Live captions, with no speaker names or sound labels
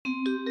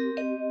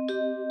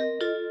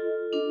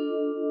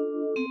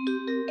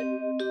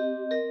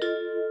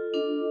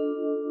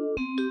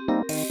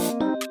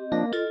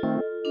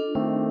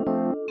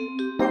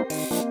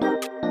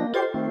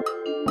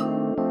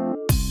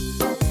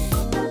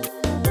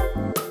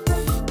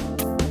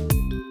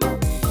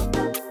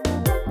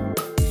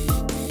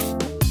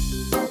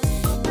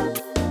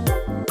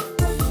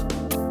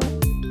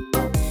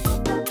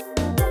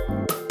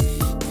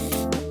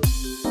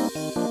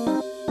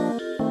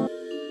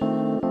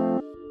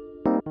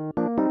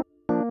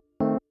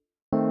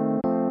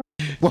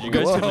Did you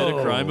guys commit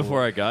a crime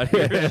before I got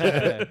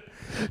here?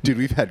 Dude,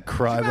 we've had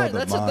crime on the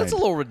That's mind. a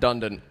little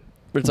redundant.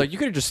 But it's like you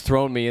could have just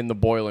thrown me in the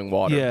boiling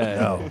water. Yeah.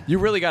 No. You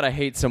really got to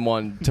hate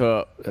someone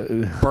to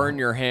burn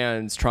your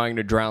hands trying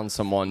to drown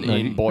someone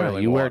in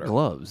boiling you water. wear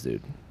gloves,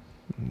 dude.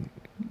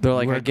 They're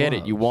like, wear I get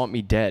it. You gloves. want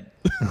me dead.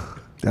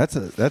 That's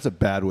a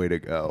bad way to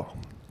go.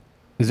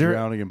 Is there?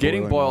 Drowning in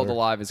Getting boiling boiled water.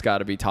 alive has got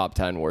to be top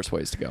 10 worst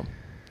ways to go.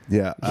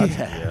 Yeah.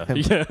 Yeah.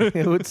 Yeah.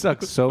 It would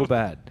suck so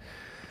bad.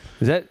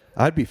 Is that?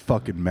 I'd be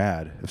fucking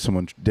mad if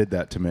someone did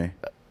that to me.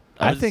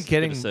 I was think gonna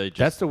getting say just-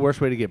 that's the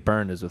worst way to get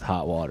burned is with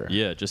hot water.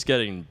 Yeah, just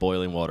getting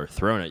boiling water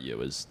thrown at you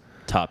is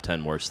top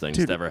 10 worst things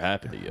Dude, to ever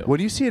happen to you.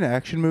 When you see an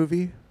action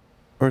movie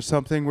or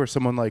something where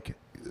someone like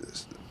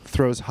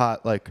throws a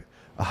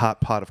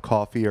hot pot of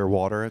coffee or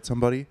water at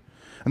somebody,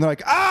 and they're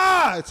like,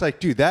 ah! It's like,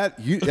 dude, that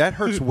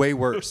hurts way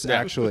worse.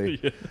 Actually,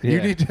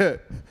 Yeah.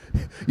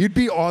 you'd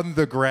be on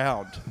the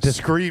ground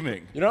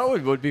screaming. You know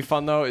what would be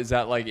fun, though, is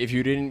that, like, if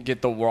you didn't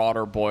get the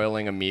water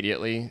boiling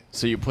immediately,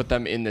 so you put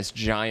them in this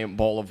giant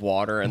bowl of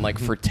water, and, like,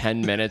 for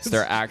 10 minutes,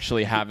 they're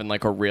actually having,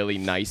 like, a really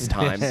nice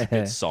time. Good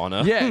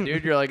sauna. Yeah,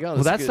 dude, you're like, oh,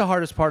 Well, that's the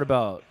hardest part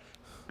about,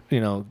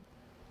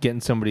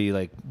 getting somebody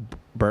like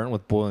burnt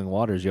with boiling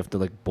water is you have to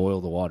like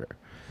boil the water.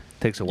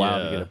 It takes a while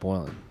to Yeah. get it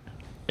boiling.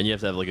 And you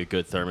have to have like a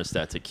good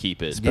thermostat to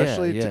keep it.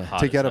 Especially yeah. to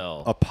Hot get as a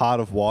hell. pot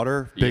of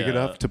water big Yeah.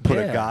 enough to put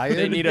Yeah. a guy in.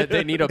 They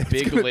need a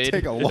big gonna lid.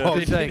 take a long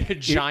They need a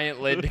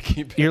giant lid to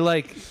keep it. You're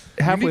like You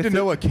halfway need to through,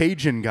 know a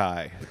Cajun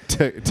guy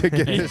to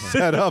get this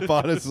set up,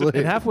 honestly.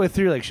 and halfway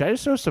through, you're like, should I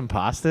just throw some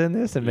pasta in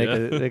this and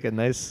make a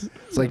nice?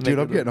 It's like, dude,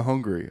 I'm getting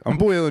hungry. I'm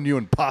boiling you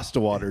in pasta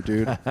water,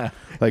 dude.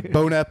 Like,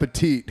 bon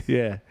appetit.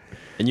 Yeah.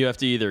 And you have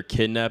to either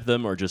kidnap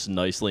them or just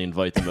nicely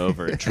invite them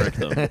over and trick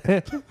them.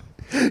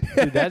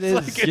 Dude, that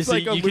is. You, see,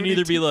 like a you can Looney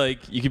either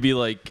be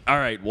like, all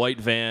right, white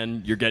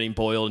van, you're getting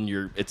boiled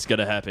and it's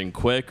gonna happen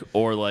quick,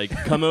 or like,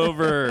 come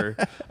over.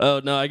 Oh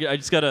no, I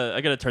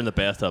gotta turn the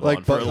bathtub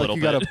on for a little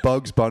you bit. gotta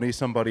Bugs Bunny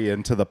somebody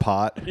into the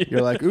pot.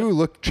 You're like, ooh,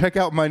 look, check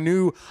out my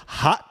new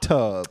hot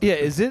tub. Yeah,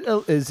 is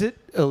it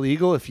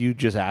illegal if you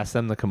just ask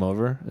them to come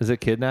over? Is it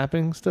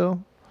kidnapping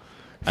still?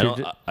 I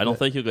don't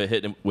think you'll get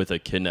hit with a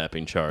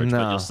kidnapping charge, but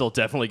No. you'll still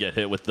definitely get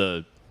hit with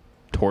the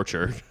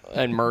torture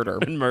And murder.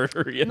 and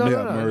murder. Yeah.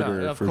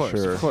 murder of for course,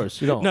 sure. Of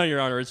course, you don't. No, Your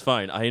Honor, it's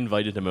fine. I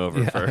invited him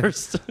over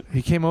first.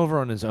 He came over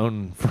on his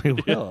own free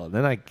will.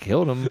 Then I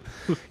killed him.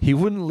 He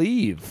wouldn't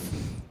leave.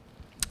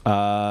 Who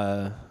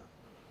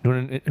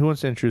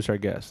wants to introduce our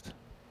guest?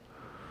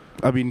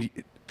 I mean,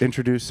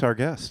 introduce our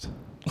guest.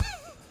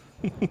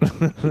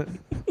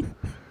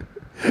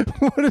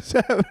 What is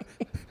that?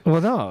 Well,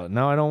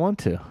 no, I don't want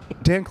to.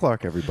 Dan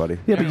Clark, everybody.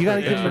 Yeah, but you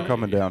gotta Thanks give for him.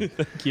 coming down.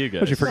 Thank you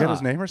guys. Did you forget Nah.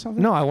 his name or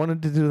something? No, I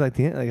wanted to do like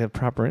a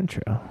proper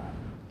intro.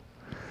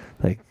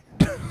 Like,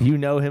 you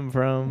know him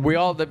from. We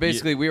all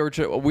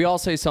we all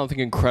say something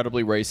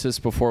incredibly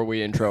racist before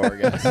we intro our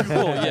guest.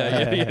 Cool.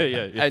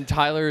 Yeah. And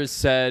Tyler has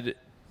said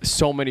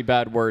so many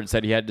bad words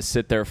that he had to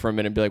sit there for a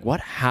minute and be like,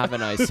 what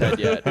haven't I said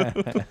yet?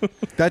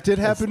 That did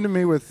happen to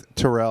me with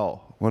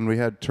Terrell when we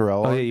had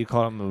Terrell Oh on. yeah, you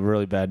called him a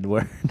really bad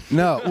word.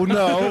 No,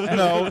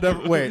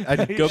 never, wait. I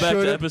Go back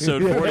to should've-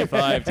 episode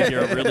 45 to hear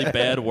a really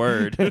bad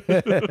word.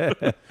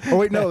 Oh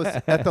wait, no, it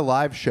was at the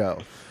live show.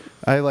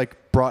 I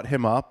like brought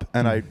him up,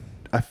 and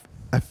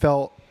I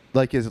felt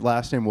like his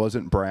last name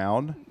wasn't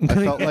Brown. I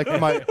felt like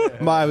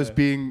I was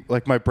being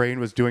like my brain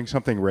was doing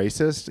something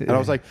racist, and I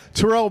was like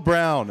Terrell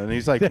Brown, and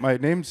he's like, my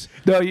name's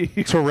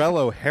Terrell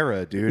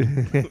O'Hara,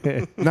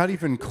 dude. Not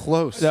even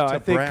close. No, to I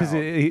think because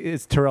Brown.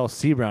 it's Terrell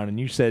C. Brown, and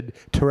you said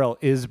Terrell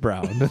is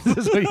Brown. This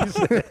is what you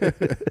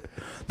said.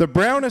 The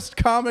brownest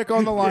comic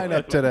on the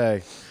lineup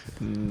today.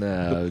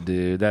 No,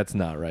 dude, that's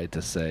not right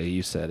to say.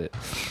 You said it.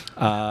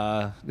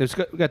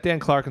 We got Dan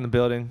Clark in the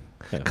building.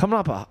 Coming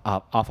off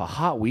a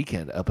hot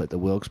weekend up at the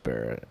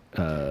Wilkes-Barre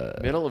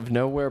Middle of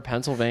nowhere,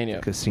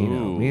 Pennsylvania. Casino.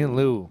 Ooh, Me and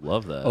Lou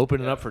love that.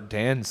 opening up for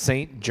Dan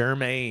St.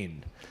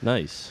 Germain.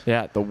 Nice.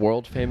 Yeah, the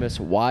world famous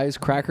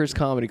Wisecrackers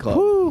Comedy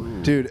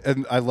Club. Dude,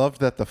 and I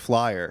loved that the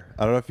flyer.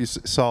 I don't know if you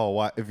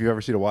if you've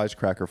ever seen a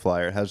Wisecracker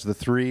flyer. It has the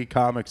 3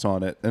 comics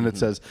on it, and it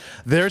says,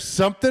 "There's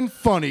something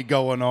funny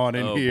going on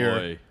in Oh here."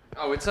 boy.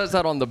 Oh, it says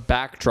that on the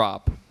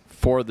backdrop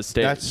for the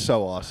stage. That's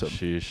so awesome.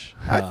 Sheesh.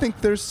 I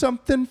think there's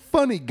something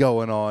funny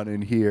going on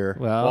in here.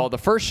 well, the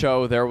first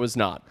show, there was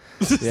not.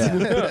 yeah.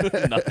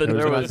 Nothing.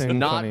 There was nothing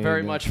not funny very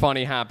in it. much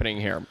funny happening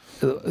here.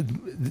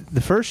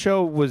 The first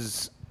show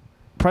was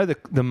probably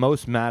the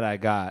most mad I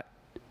got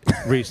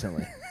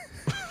recently.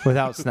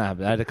 Without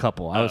snapping. I had a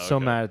couple. I was so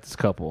okay. mad at this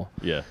couple.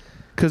 Yeah.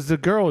 Because the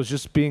girl was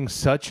just being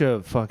such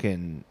a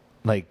fucking,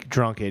 like,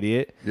 drunk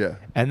idiot. Yeah.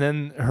 And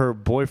then her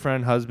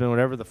boyfriend, husband,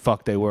 whatever the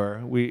fuck they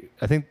were,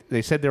 I think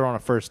they said they were on a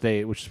first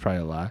date, which is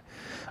probably a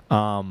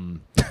lie.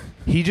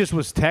 He just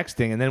was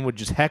texting and then would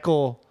just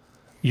heckle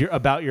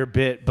about your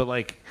bit, but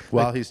like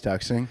While he's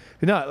texting.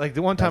 no, like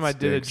the one time That I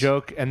did a stinks.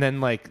 joke and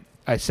then like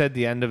I said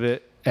the end of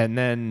it, and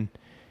then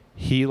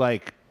he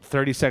like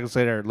 30 seconds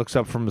later looks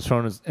up from his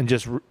phone and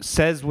just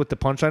says what the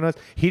punchline was.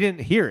 He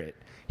didn't hear it.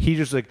 He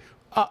just like,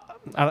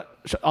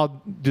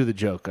 I'll do the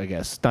joke, I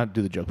guess. Not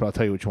do the joke, but I'll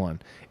tell you which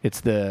one.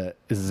 It's the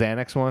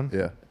Xanax one.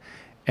 Yeah.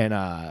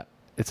 And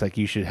it's like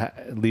you should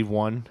leave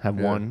one, have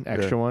Yeah, one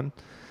extra yeah. one.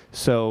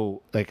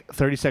 So like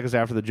 30 seconds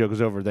after the joke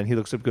is over, then he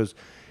looks up and goes,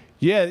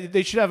 yeah,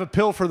 they should have a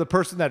pill for the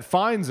person that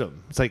finds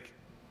them. It's like,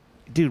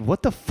 dude,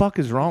 what the fuck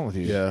is wrong with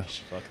you? Yeah.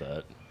 Fuck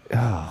that.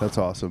 That's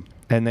awesome.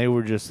 And they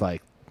were just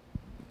like,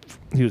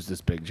 he was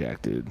this big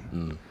jack dude.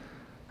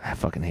 I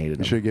fucking hated You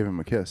him. should have given him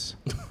a kiss.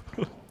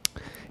 Yeah,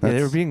 they were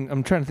That's- being.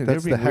 I'm trying to think. They were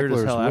that's being the weird as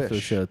heckler's hell after the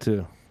wish. show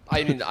too.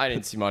 I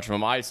didn't see much of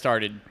him. I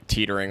started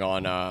teetering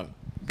on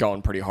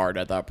going pretty hard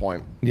at that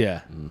point.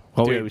 Yeah.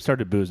 Oh Dude, yeah, we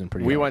started boozing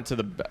pretty. We hard. went to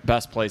the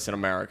best place in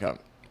America.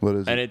 What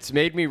is And it? it's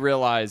made me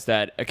realize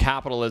that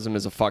capitalism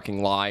is a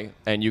fucking lie,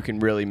 and you can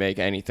really make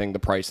anything the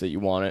price that you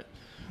want it.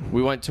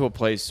 We went to a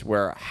place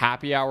where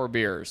happy hour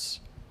beers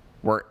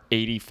were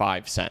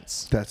 85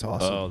 cents. That's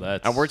awesome. Oh,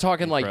 that's. And we're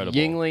talking incredible. like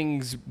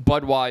Yinglings,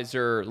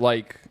 Budweiser,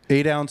 like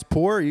 8-ounce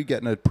pour? Or are you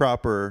getting a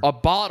proper? a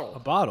bottle.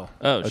 bottle.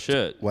 Oh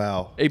shit!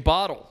 Wow. A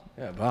bottle.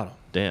 Yeah, a bottle.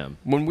 Damn.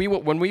 When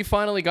we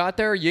finally got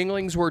there,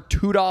 Yinglings were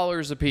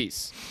 $2 a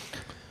piece.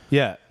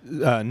 Yeah,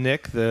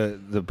 Nick,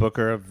 the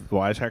booker of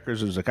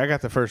Wisehackers, was like, I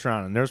got the first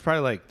round, and there was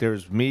probably like there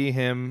was me,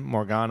 him,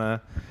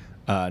 Morgana,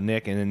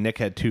 Nick, and then Nick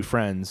had two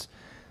friends,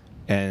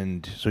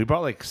 and so he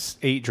brought like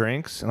 8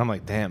 drinks, and I'm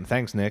like, damn,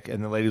 thanks, Nick,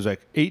 and the lady was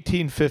like,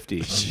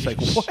 $18.50. She's like,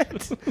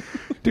 what,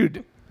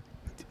 dude?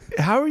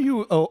 How are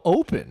you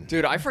open?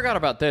 Dude, I forgot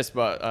about this,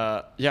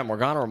 but yeah,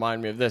 Morgana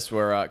reminded me of this,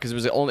 where because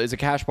it's a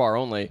cash bar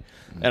only,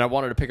 and I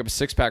wanted to pick up a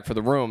 6-pack for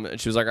the room, and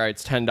she was like, "All right,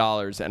 it's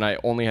 $10," and I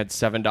only had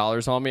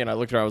 $7 on me, and I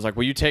looked at her, I was like,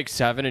 "Will you take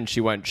 7?" And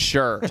she went,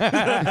 "Sure."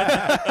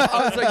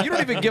 I was like, "You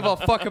don't even give a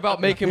fuck about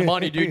making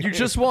money, dude. You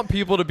just want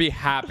people to be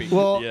happy."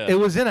 Well, Yeah. it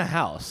was in a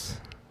house.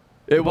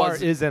 it The bar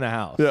was is in a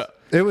house. yeah.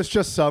 It was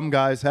just some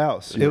guy's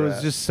house. It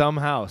was just some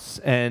house,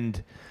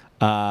 and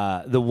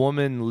the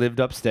woman lived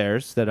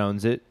upstairs that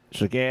owns it.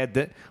 She's like, yeah,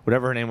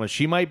 whatever her name was,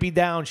 she might be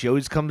down. She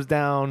always comes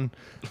down.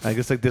 I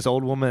guess like this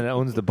old woman that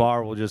owns the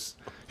bar will just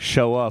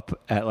show up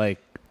at like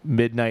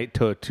midnight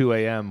to 2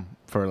 a.m.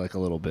 for like a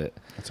little bit.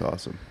 That's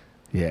awesome.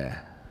 Yeah.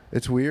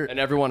 It's weird. And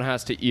everyone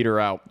has to eat her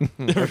out.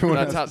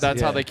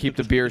 That's how they keep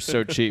the beers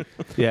so cheap.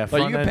 Yeah. Like you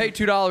front can end- pay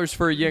 $2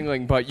 for a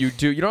Yingling, but you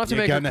don't have to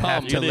You're make her gonna come.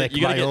 have to lick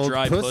You gotta my get old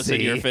dry pussy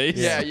in your pussy. face.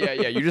 Yeah.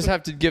 You just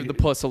have to give the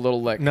puss a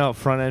little lick. No,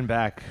 front and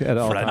back at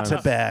all Front times.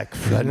 to back,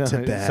 front No, to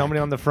back. Somebody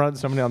on the front,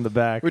 somebody on the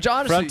back. Which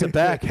honestly, front to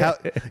back. How,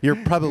 you're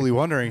probably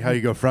wondering how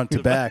you go front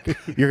to back.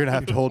 You're gonna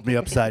have to hold me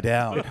upside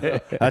down.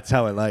 That's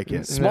how I like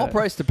it. small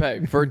price to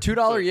pay for $2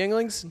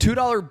 Yinglings,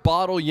 $2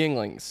 bottle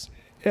Yinglings.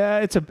 Yeah,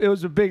 it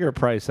was a bigger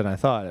price than I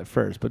thought at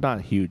first, but not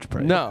a huge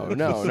price. No.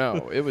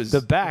 It was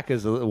The back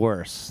is a little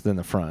worse than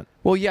the front.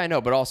 well, yeah, I know,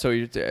 but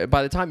also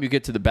by the time you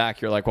get to the back,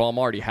 you're like, well, I'm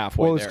already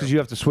halfway Well, it's there. because you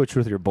have to switch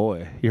with your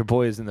boy. Your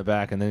boy is in the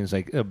back, and then he's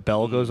like a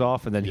bell goes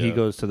off, and then he Yeah.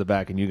 goes to the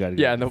back, and you got to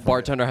yeah, and the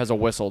bartender has a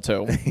whistle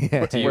too.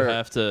 Do you Where-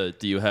 have to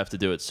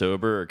do it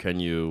sober, or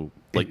can you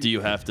do you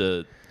have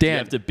to Dan, you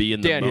have to be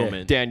in the Dan,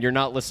 moment? Dan, you're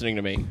not listening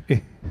to me.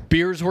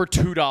 Beers were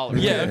 $2.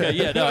 Yeah, okay,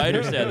 yeah, no, I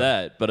understand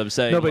that, but I'm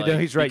saying, No, but no,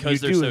 like, he's right,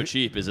 because you they're do- so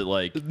cheap. Is it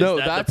like No, is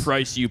that that's- the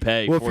price you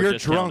pay Well, if for you're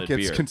discounted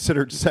drunk, it's beer?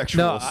 considered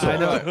sexual No, assault. I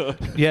know.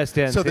 Yes,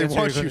 Dan. So to they answer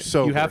your want you question,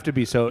 sober. You have to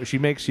be so. She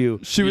makes you,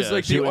 She was Yeah,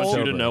 like she the wants you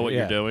to only. know what Yeah.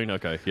 you're doing.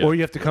 Okay, yeah. or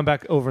you have to come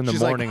back over in the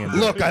She's morning like, and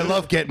look, I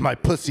love getting my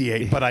pussy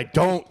ate, but I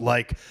don't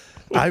like.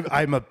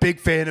 I'm a big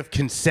fan of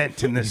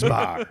consent in this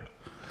bar.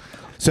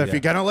 So if Yeah.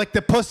 you're gonna lick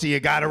the pussy, you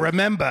gotta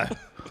remember.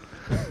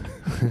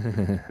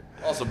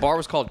 Also, bar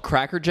was called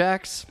Cracker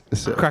Jacks.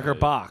 Cracker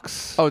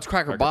Box. Oh, it's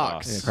Cracker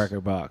Box. Yeah, Cracker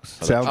Box.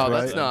 Sounds Oh,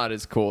 right. that's not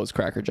as cool as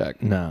Cracker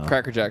Jack. No.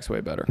 Cracker Jack's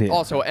way better. Yeah.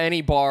 Also,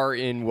 any bar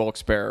in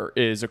Wilkes-Barre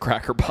is a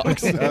Cracker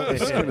Box. I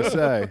was gonna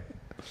say.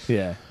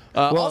 Yeah.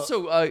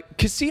 Also,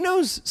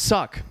 casinos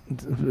suck.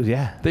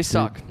 Yeah. They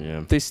suck.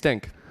 Yeah. They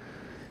stink.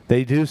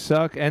 They do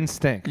suck and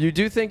stink. You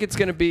do think it's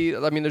going to be,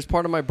 I mean, there's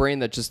part of my brain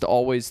that just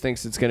always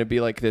thinks it's going to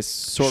be like this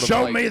sort of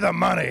Show like me the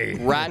money.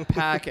 Rat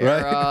Pack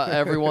era.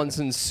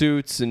 Everyone's in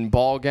suits and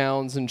ball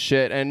gowns and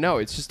shit. And no,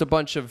 it's just a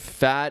bunch of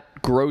fat,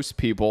 gross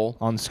people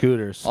On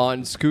scooters.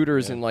 on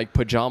scooters in like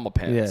pajama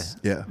pants.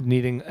 Yeah.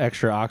 Needing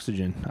extra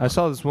oxygen. I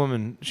saw this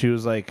woman. She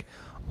was like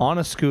on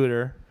a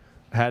scooter,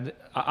 had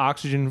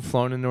oxygen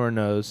flowing into her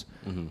nose,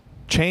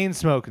 chain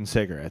smoking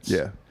cigarettes.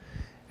 Yeah.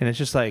 And it's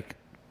just like,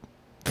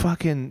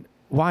 fucking,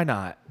 why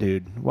not,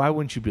 dude? Why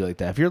wouldn't you be like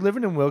that? If you're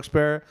living in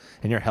Wilkes-Barre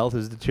and your health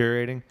is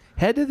deteriorating,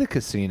 head to the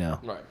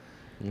casino.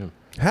 Right.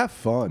 Have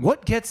fun.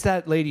 What gets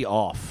that lady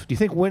off? Do you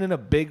think winning a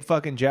big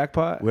fucking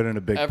jackpot? Winning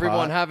a big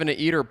Everyone pot. having to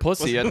eat her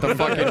pussy at the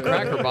fucking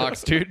Cracker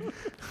Box, dude.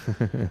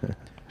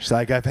 She's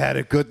like, I've had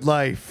a good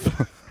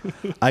life.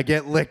 I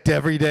get licked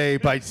every day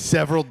by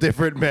several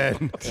different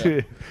men.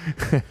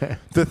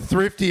 The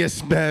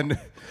thriftiest men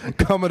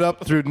coming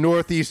up through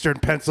northeastern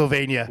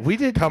Pennsylvania. We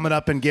did- coming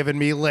up and giving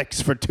me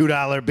licks for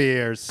 $2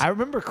 beers. I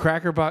remember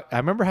Cracker Box. I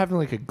remember having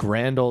like a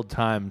grand old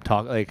time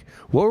talk. Like,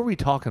 what were we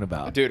talking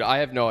about? Dude, I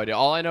have no idea.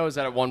 All I know is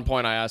that at one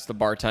point I asked the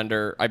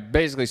bartender, I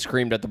basically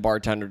screamed at the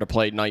bartender to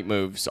play Night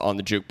Moves on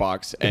the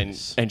jukebox,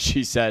 and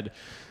she said,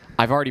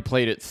 I've already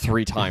played it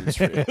 3 times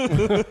for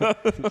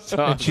you.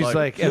 So And she's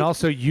like, and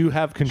also you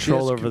have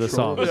control over the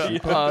control songs. over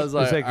yeah. I was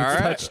like, It's like all it's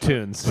right. touch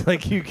tunes.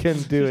 Like you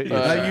can do it.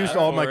 I used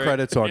all my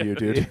credits on you,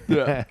 dude.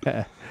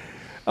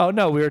 Oh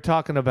no, we were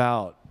talking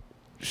about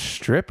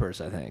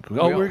strippers. I think.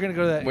 Oh, we were gonna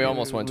go to that. we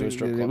almost went to a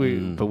strip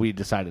club. But we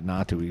decided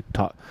not to. We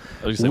talked.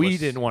 I was gonna say, We what's-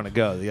 didn't want to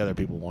go. The other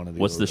people wanted to.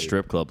 What's go the later.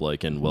 strip club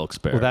like in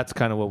Wilkes-Barre? Well, that's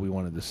kind of what we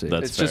wanted to see.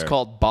 That's It's just fair.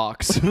 called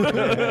Box.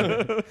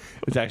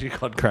 It's actually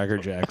called Cracker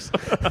Jacks.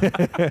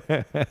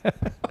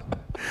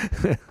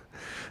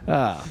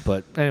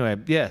 But anyway,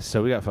 yeah.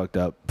 So we got fucked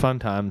up. Fun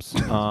times.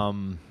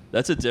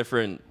 That's a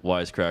different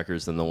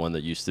Wisecrackers than the one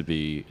that used to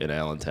be in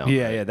Allentown.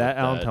 Yeah, right? yeah. That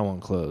With Allentown one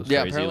closed.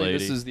 yeah, Crazy apparently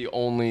this lady. is the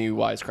only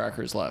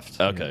Wisecrackers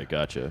left. Okay,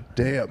 gotcha.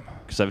 Damn.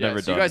 Because I've Yeah,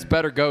 never so done. you guys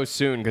better go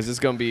soon because it's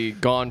gonna be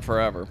gone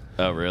forever.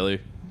 Oh,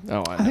 really?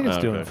 Oh, I think know.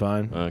 it's doing Okay.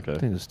 fine. Okay. I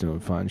think it's doing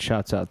fine.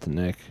 Shouts out to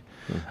Nick.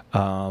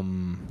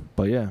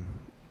 But yeah,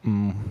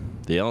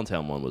 The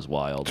Allentown one was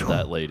wild.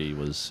 That lady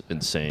was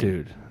insane.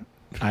 dude.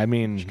 I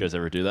mean, You guys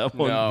ever do that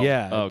one? No.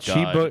 yeah. Oh, she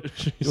God.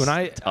 booked when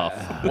I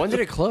Tough. When did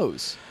it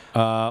close?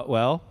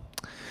 well,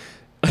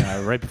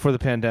 right before the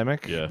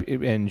pandemic. Yeah.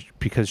 And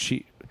because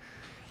she,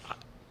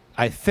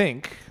 I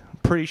think,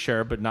 pretty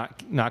sure, but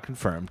not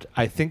confirmed.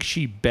 I think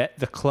she bet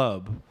the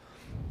club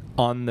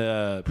on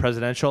the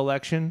presidential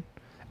election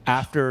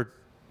after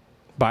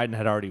Biden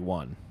had already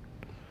won.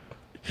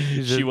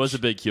 She was a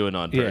big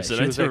QAnon Yeah, person.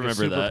 she I was still like a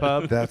remember super that.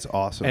 pub. That's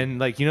awesome. And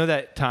like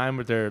that time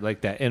where they're like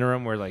that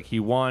interim where like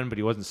he won but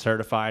he wasn't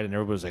certified and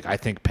everybody was like, I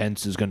think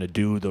Pence is gonna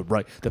do the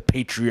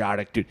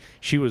patriotic dude.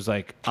 She was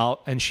like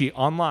out and she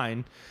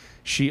online,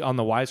 she on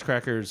the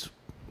Wisecrackers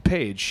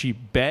page, she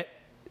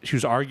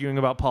was arguing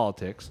about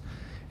politics,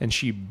 and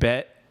she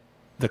bet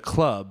the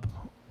club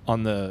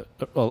on the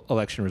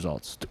election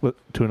results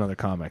to another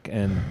comic.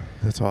 And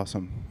That's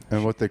awesome.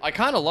 And what the I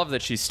kind of love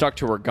that she stuck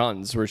to her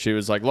guns, where she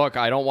was like, "Look,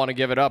 I don't want to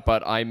give it up,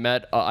 but I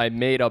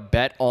made a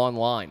bet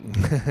online."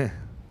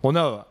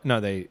 well, no,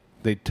 they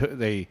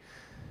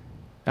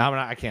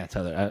I can't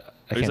tell that. I I was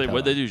can't like, tell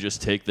what that. they do?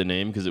 Just take the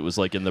name because it was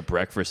like in the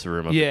breakfast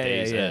room of Yeah, the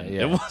Days yeah, Inn.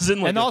 yeah. It wasn't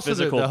like And a also the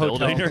physical hotel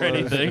building or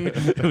closed. anything.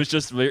 It was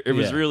just. It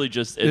was Yeah. really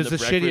just It in was the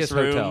the breakfast shittiest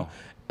room. hotel.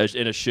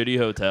 In a shitty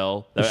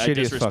hotel. The I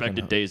shittiest fucking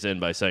disrespected Days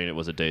Inn by saying it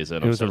was a Days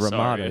Inn. It was I'm a so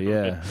Ramada, sorry.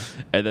 yeah.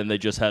 And then they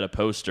just had a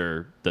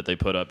poster that they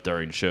put up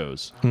during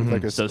shows.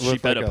 like a, So she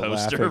with bet like a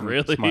poster, laughing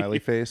really? smiley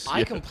face.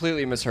 I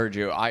completely misheard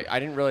you. I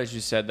didn't realize you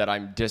said that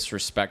I'm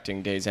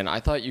disrespecting Days Inn. I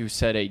thought you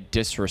said a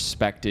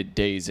disrespected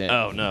Days Inn.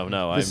 Oh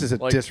no! This is a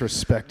like-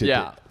 disrespected.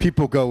 Yeah.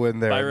 People go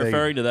in there. By and they-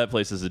 referring to that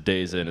place as a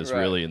Days Inn is Right.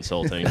 really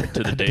insulting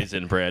to the Days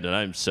Inn brand, and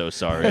I'm so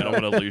sorry. I don't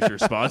want to lose your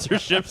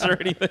sponsorships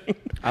or anything.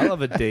 I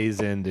love a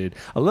Days Inn, dude.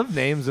 I love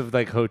names of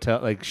like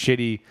like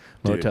shitty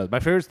motels.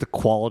 My favorite's the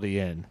Quality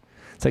Inn.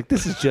 It's like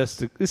this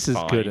is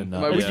Fine. good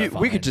enough. Like, Yeah.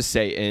 we could just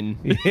say in.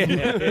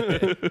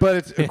 but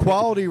it's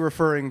equality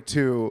referring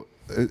to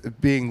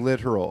being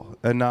literal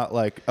and not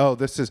like, oh,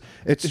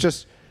 it's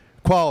just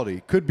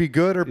quality. Could be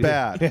good or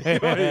bad.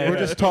 We're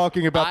just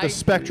talking about the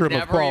spectrum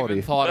never of quality.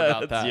 even thought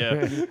about that.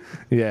 Yeah,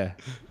 yeah.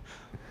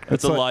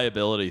 it's a like-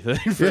 liability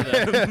thing for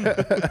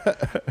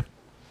them.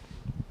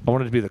 I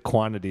wanted to be the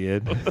Quantity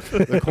Inn.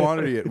 The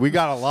quantity. We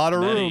got a lot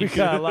of room. We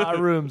got a lot of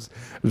rooms,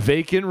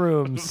 vacant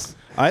rooms.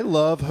 I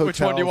love hotels.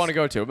 Which one do you want to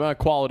go to?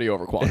 Quality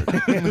over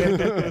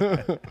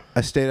quantity.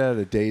 I stayed at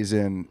a Days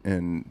Inn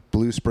in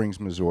Blue Springs,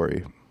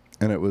 Missouri,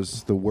 and it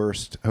was the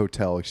worst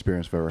hotel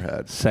experience I've ever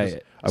had. Say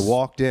it. I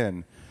walked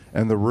in,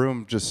 and the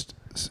room just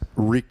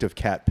reeked of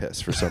cat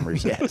piss for some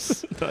reason.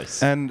 Yes.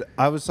 Nice. And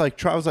I was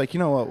like, you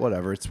know what?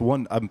 Whatever. It's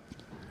one. I'm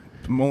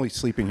only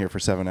sleeping here for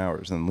 7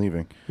 hours and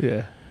leaving.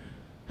 Yeah.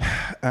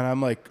 And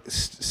I'm like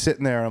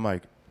sitting there. And I'm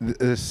like,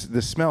 this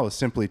smell is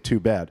simply too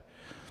bad.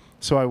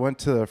 So I went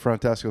to the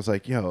front desk. I was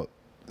like, yo,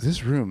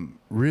 this room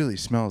really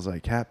smells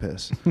like cat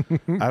piss.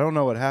 I don't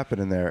know what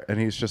happened in there. And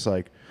he's just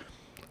like,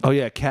 Oh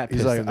yeah, cat piss.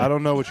 he's like, in I there.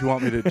 don't know what you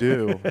want me to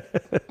do.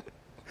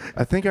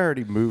 I think I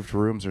already moved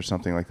rooms or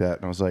something like that.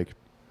 And I was like, do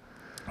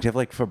you have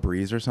like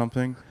Febreze or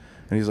something?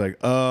 And he's like,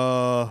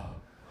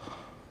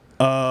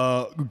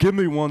 give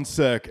me 1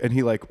 sec. And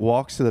he like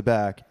walks to the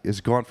back, is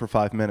gone for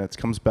 5 minutes,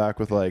 comes back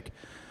with like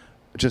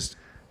just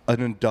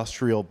an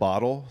industrial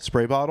bottle,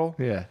 spray bottle,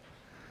 Yeah.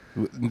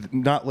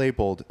 not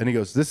labeled. And he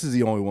goes, this is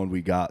the only one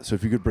we got. So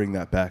if you could bring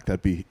that back,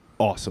 that'd be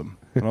awesome.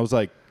 And I was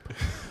like,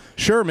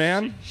 sure,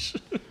 man.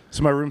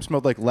 So my room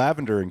smelled like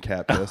lavender and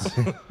cat piss.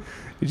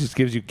 He just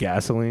gives you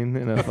gasoline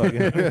in a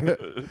fucking. I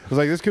was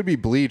like, this could be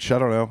bleach. I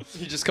don't know.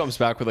 He just comes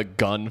back with a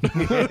gun.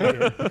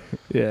 Yeah.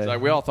 It's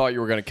like, we all thought you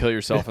were going to kill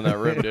yourself in that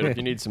room, dude. If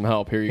you need some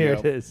help, here you Here go.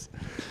 it is.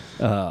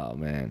 Oh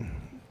man,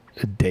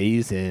 a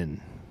Days Inn.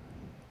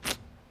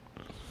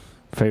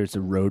 Favorite's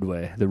the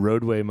Roadway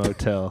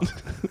Motel.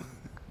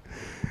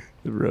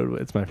 The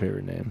Roadway. It's my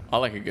favorite name. I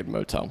like a good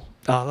motel.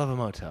 Oh, I love a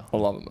motel. I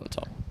love a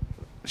motel.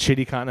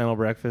 Shitty continental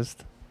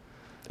breakfast.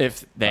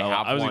 If they Oh,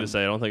 have I was one. going to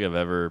say, I don't think I've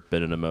ever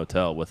been in a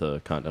motel with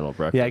a continental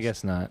breakfast. Yeah, I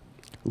guess not.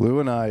 Lou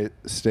and I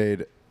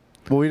stayed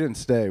Well, we didn't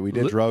stay. We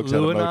did drugs at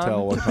a Luanon?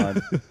 motel one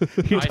time.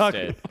 You're I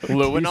talking. stayed.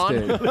 Luanon?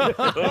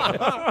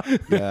 He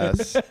stayed.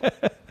 Yes.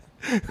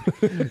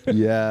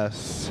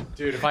 Yes.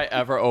 Dude, if I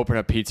ever open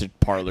a pizza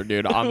parlor,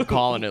 dude, I'm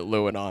calling it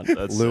Luanon.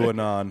 That's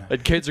Luanon.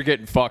 And kids are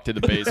getting fucked in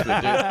the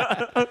basement,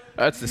 dude.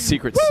 That's the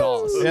secret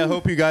sauce. Yeah, I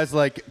hope you guys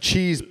like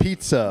cheese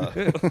pizza.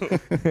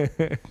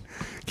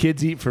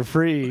 Kids eat for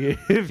free,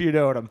 if you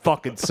know what I'm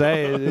fucking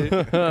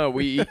saying.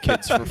 We eat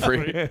kids for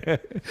free.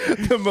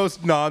 The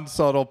most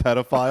non-subtle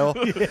pedophile.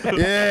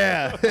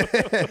 Yeah.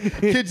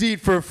 Kids eat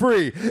for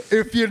free,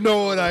 if you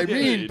know what I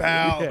mean,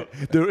 pal.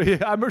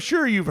 I'm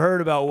sure you've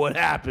heard about what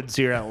happens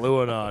here at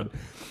Luanon.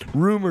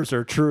 Rumors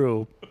are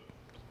true.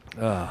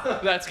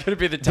 That's going to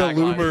be the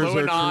tagline. rumors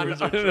are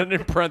Luanon, and then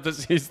in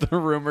parentheses, the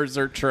rumors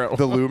are true.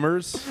 The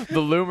Loomers. The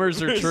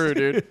lumors are true,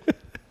 dude.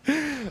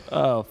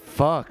 Oh,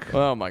 fuck.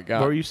 Oh, my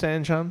God. What were you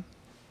saying, Sean?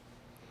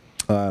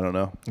 I don't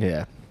know.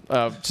 Yeah.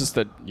 Just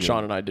that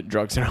Sean and I did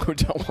drugs in a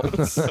hotel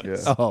once.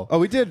 Yeah. Oh.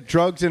 We did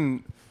drugs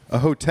in a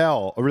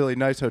hotel, a really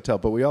nice hotel,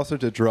 but we also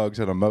did drugs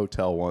in a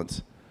motel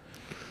once.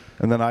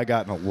 And then I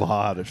got in a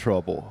lot of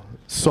trouble.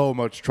 So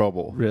much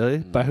trouble. Really?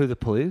 By who? The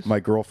police? My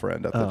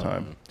girlfriend at the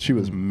time. She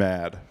was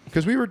mad.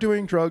 Because we were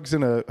doing drugs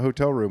in a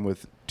hotel room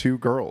with 2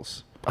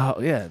 girls. Oh,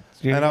 yeah.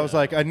 And I was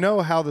like, I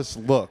know how this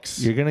looks.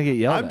 You're going to get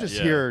yelled I'm at. just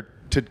Yeah. here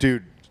to do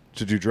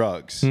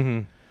drugs.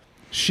 Mm-hmm.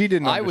 She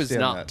didn't I was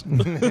understand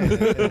not.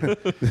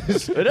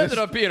 that. It ended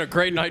up being a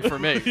great night for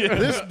me.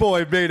 This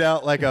boy made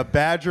out like a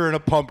badger in a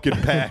pumpkin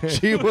patch.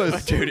 He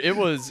was... Dude, it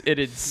was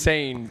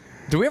insane.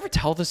 Do we ever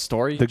tell this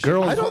story? The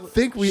girls. I don't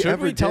think we Should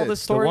ever we tell did. this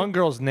The story? one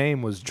girl's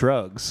name was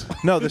Drugs.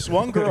 No, this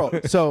one girl.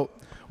 So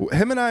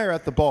him and I are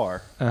at the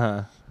bar,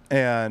 Uh-huh.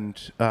 and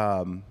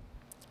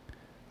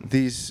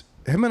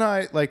him and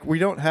I, like, we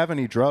don't have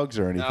any drugs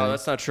or anything. No,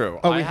 that's not true.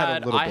 Oh, I we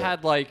had a little I bit.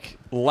 had like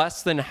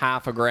less than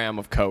half a gram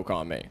of coke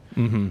on me.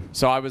 Mm-hmm.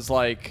 So I was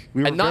like,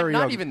 We were and not very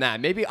young. even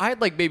that. Maybe I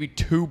had like maybe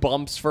 2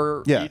 bumps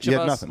for Yeah, each you of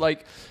had us. nothing.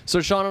 Like, so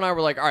Sean and I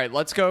were like, all right,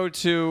 let's go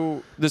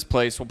to this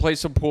place. We'll play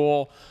some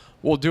pool.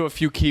 We'll do a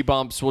few key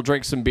bumps. We'll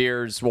drink some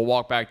beers. We'll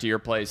walk back to your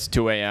place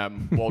 2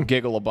 a.m. We'll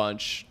giggle a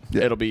bunch.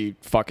 Yeah. It'll be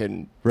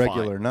fucking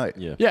regular fine. night.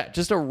 Yeah. Yeah,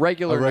 just a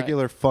regular A night.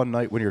 regular fun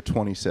night when you're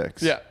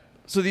 26. Yeah.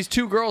 So these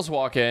 2 girls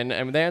walk in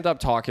and they end up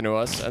talking to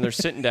us and they're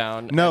sitting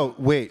down. No,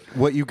 wait.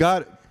 What you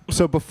got?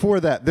 So before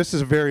that, this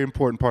is a very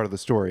important part of the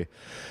story.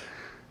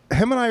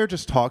 Him and I are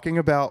just talking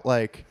about,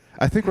 like,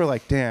 I think we're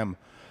like, damn,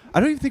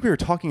 I don't even think we were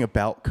talking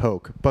about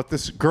coke. But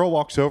this girl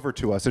walks over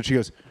to us and she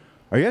goes,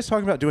 "Are you guys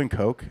talking about doing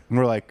coke?" And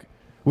we're like,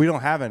 "We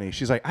don't have any."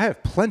 She's like, "I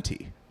have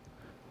plenty."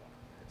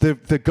 The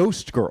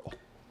ghost girl.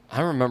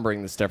 I'm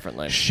remembering this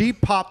differently. She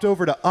popped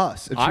over to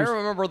us. And she I was-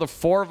 remember the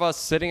 4 of us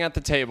sitting at the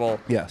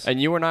table. Yes.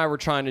 And you and I were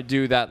trying to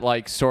do that,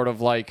 like, sort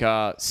of like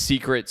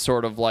secret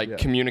sort of like Yeah.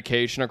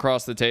 communication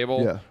across the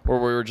table. Yeah. Where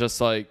we were just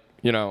like,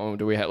 you know,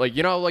 do we have, like,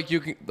 you know, like you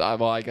can,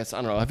 well, I guess,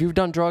 I don't know. Have you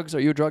done drugs? Are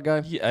you a drug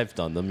guy? Yeah, I've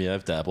done them. Yeah,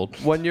 I've dabbled.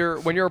 When you're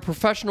a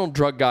professional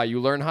drug guy, you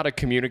learn how to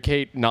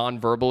communicate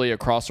non-verbally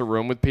across a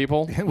room with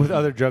people, With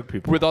other drug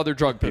people. with other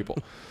drug people.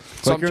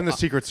 like you're in the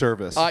Secret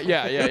Service.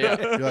 Yeah.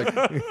 You're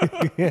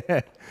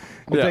like,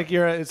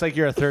 It's like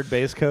you're a third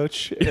base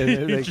coach.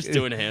 And You're just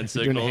doing hand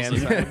signals.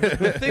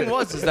 The thing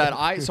is that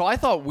I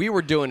thought we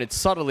were doing it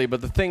subtly,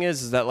 but the thing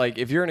is that, like,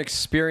 if you're an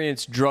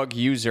experienced drug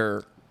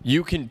user,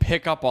 you can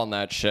pick up on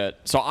that shit.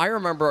 So I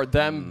remember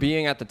them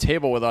being at the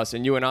table with us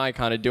and you and I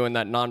kind of doing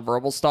that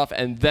nonverbal stuff,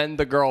 and then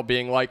the girl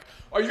being like,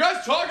 "Are you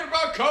guys talking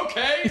about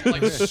cocaine?"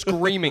 Like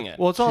screaming it.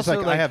 well, it's she's also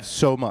like, I have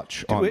so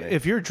much on me.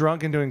 if you're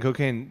drunk and doing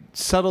cocaine,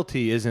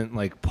 subtlety isn't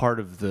like part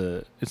of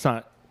the. It's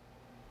not.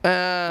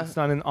 It's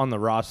not on the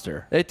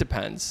roster. It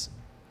depends.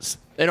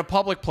 In a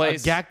public A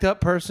place. gacked up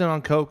person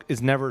on coke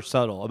is never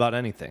subtle about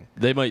anything.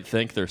 They might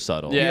think they're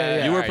subtle.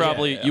 Yeah, You were right,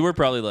 probably yeah. you were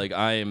probably like,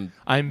 me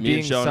being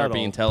and Sean are subtle.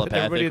 being Put everybody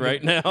telepathic in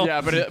the- right now.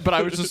 Yeah, but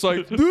I was just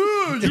like, Do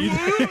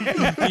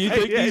you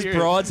think these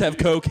broads have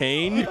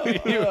cocaine?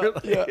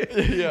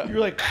 You're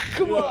like,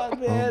 come on,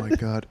 man. Oh my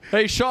God.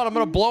 "Hey, Sean, I'm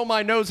gonna blow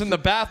my nose in the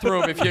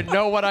bathroom if you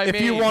know what I mean."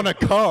 If you want to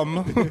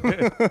come.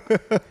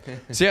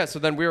 So yeah, so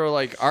then we were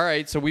like, all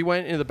right. So we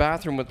went into the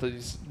bathroom with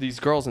these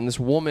girls, and this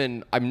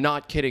woman, I'm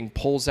not kidding,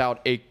 pulls out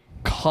a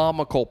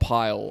comical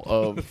pile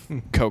of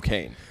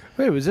cocaine.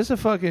 Wait, was this a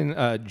fucking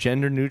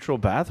gender neutral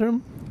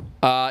bathroom?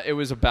 It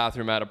was a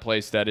bathroom at a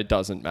place that it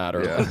doesn't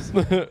matter.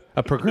 Yeah.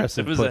 A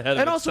progressive. It was place. ahead of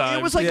And its also, time.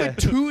 it was like Yeah. a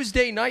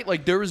Tuesday night.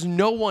 Like there was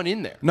no one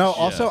in there. No,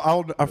 also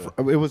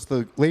it was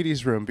the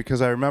ladies' room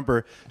because I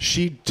remember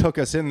she took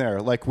us in there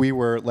like we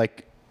were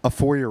like a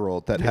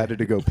 4-year-old that had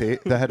to go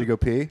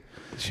pee.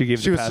 She gave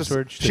She the was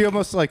password. just, she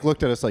almost like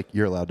looked at us like,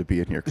 "You're allowed to be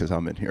in here because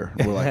I'm in here."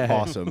 And we're like,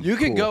 "Awesome." You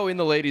can cool. go in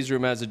the ladies'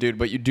 room as a dude,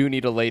 but you do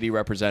need a lady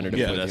representative.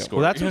 Yeah, with that's you. cool.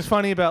 Well, that's what's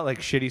funny about like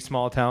shitty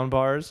small town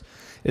bars,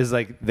 is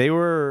like they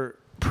were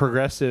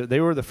progressive. They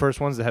were the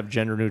first ones to have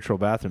gender neutral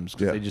bathrooms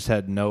because Yeah. they just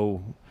had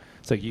no.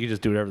 It's like you can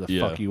just do whatever the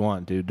Yeah. fuck you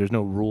want, dude. There's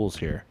no rules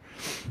here.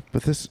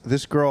 But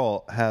this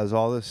girl has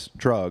all this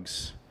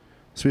drugs,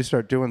 so we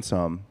start doing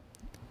some,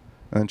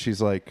 and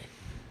she's like,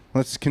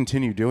 "Let's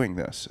continue doing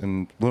this."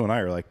 And Lou and I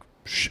are like,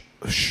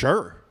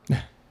 "Sure."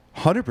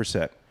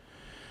 100%.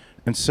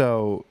 And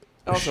so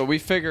Also, we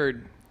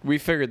figured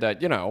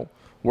that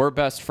we're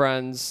best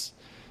friends.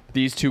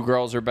 These two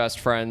girls are best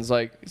friends.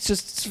 Like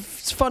it's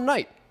a fun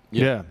night.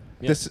 Yeah.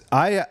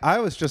 I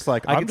was just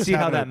like, I I'm can just see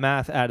how having that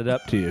math added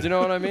up to you. Do you know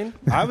what I mean?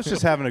 I was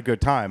just having a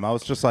good time. I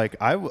was just like,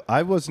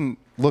 I wasn't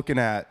looking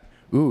at,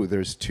 ooh,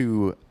 there's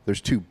two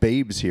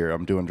babes here.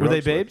 I'm doing Were drugs they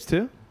with. babes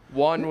too?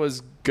 One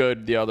was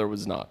good, the other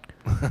was not.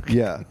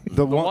 Yeah,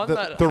 the one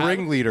that the had-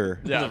 ringleader.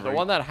 Yeah, the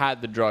one that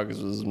had the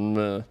drugs was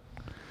meh.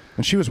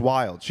 And she was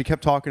wild. She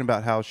kept talking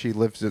about how she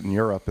lives in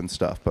Europe and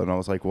stuff. But I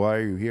was like, why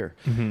are you here?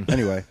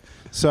 Anyway,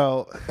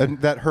 so and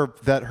that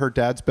her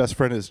dad's best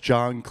friend is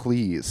John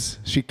Cleese.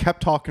 She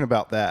kept talking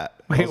about that.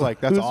 I was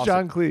like, that's who's awesome.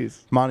 John Cleese?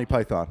 Monty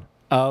Python.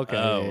 Oh, okay.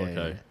 Oh, Yeah, yeah,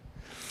 okay.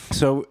 yeah.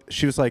 So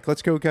she was like,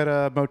 let's go get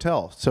a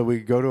motel. So we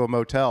go to a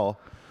motel,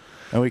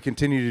 and we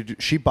continue to.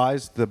 She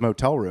buys the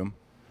motel room,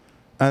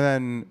 and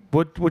then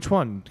Which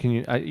one? Can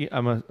you?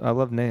 I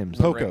love names.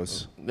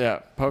 Pocos,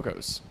 Yeah,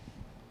 Pocos.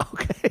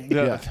 Okay.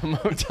 Yeah. The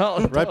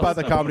motel. right by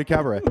the Comedy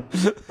Cabaret.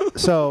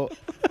 So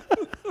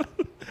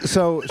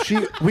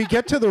we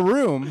get to the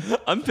room.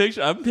 I'm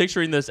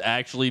picturing this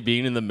actually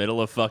being in the middle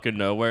of fucking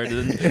nowhere.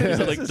 Is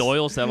it like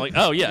Doylestown? I'm like,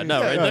 oh yeah,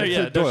 no, right there,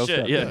 yeah, no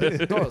shit, yeah.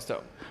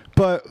 Doylestown.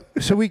 But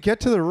so we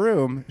get to the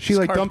room. She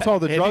like dumps all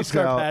the drugs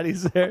out,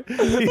 Patty's there.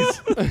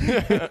 He's-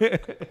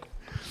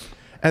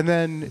 and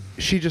then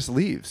she just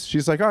leaves.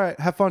 She's like, "All right,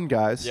 have fun,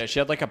 guys." Yeah, she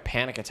had like a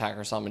panic attack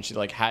or something. She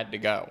like had to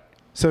go.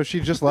 So she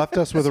just left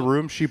us with a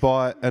room she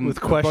bought and With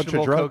a bunch of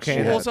questionable drugs. she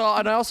cocaine. had. Well, so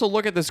and I also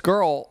look at this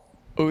girl,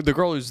 the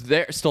girl who's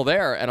still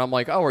there, and I'm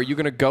like, oh, are you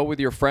gonna go with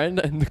your friend?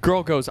 And the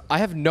girl goes, I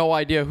have no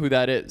idea who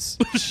that is.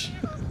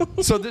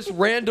 So this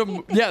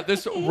random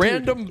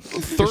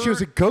third, She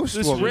was a ghost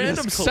this woman.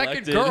 random Just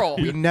second collected. girl.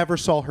 We never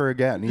saw her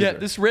again. Yeah, either.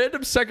 this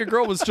random second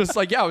girl was just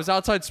like, I was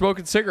outside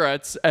smoking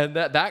cigarettes, and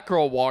that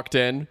girl walked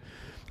in,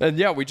 and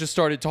we just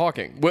started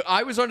talking.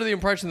 I was under the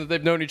impression that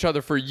they've known each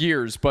other for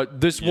years, but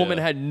this woman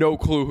had no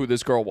clue who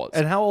this girl was.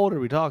 and how old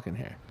are we talking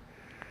here?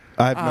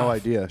 I have no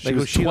idea. She like,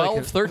 was was she like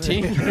 12,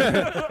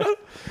 13.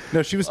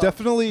 no, she was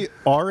definitely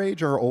our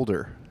age or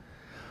older.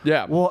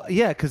 Yeah. Well,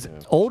 yeah, because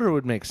older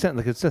would make sense.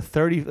 Like it's a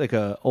 30, like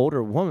a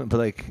older woman, but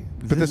like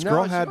But this No,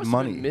 girl she had must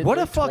have been money. mid- what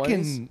a mid-20s.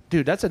 fucking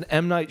dude. That's an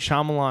M Night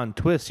Shyamalan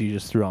twist you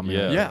just threw on me.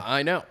 Yeah. Yeah,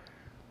 I know.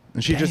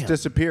 And she just Damn.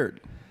 disappeared.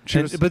 She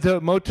And- was, but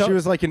the motel. she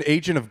was like an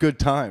agent of good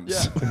times.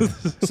 Yeah.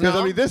 Because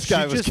I mean, this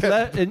guy she was just kept-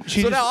 let, and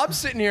she So just, now I'm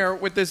sitting here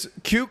with this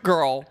cute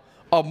girl,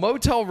 a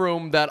motel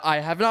room that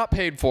I have not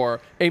paid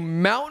for, a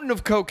mountain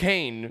of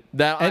cocaine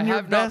that And I your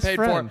have not best paid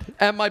friend. for,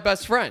 and my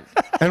best friend.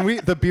 and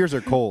the beers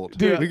are cold.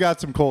 Dude. We got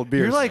some cold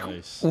beers. you're like,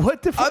 Nice.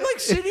 what the fuck? I'm like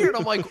sitting here and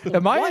I'm like,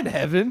 Am I what in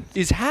heaven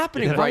is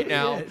happening right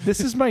now? Yeah, this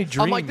is my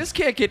dream. I'm like, this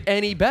can't get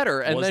any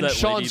better. And Was then that Lady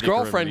Sean's the Grim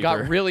girlfriend got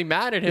Reaper? really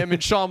mad at him,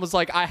 and Sean was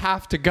like, I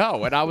have to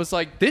go. And I was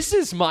like, this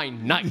is my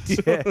night.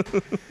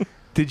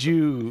 Did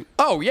you?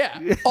 Oh, yeah.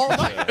 All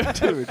night.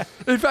 Dude.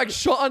 In fact,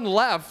 Sean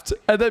left,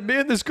 and then me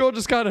and this girl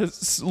just kind of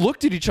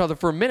looked at each other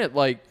for a minute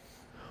like,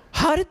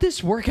 how did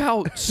this work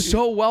out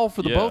so well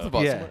for the Yeah. both of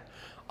us? Yeah.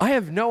 I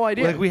have no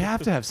idea. Like we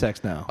have to have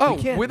sex now. oh,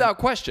 We can't- without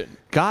question.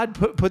 God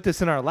put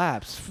this in our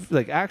laps,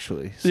 like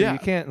actually. So Yeah. you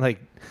can't like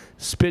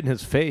spit in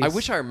his face. I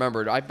wish I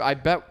remembered. I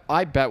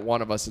bet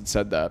one of us had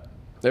said that.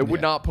 It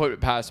would not put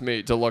it past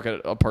me to look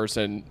at a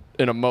person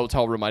in a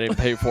motel room I didn't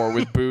pay for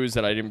with booze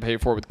that I didn't pay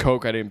for with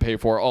coke I didn't pay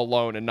for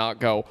alone and not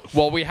go,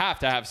 well, we have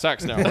to have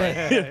sex now,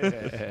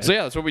 right? So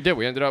yeah, that's what we did.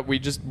 We ended up we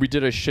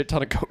did a shit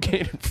ton of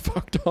cocaine and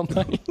fucked all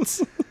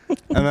night.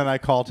 and then I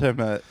called him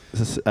at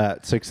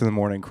 6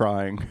 a.m.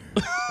 crying.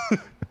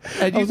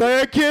 And I was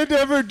like, I can't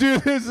ever do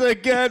this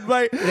again.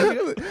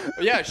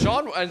 Yeah,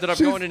 Sean ended up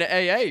going into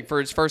AA for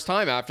his first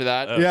time after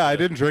that. Yeah, I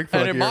didn't drink for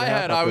And like in a year my and a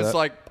half head, I after was that.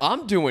 like,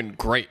 I'm doing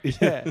great.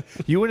 yeah,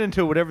 you went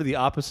into whatever the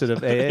opposite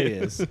of AA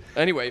is.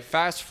 Anyway,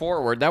 fast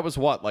forward. That was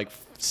what, like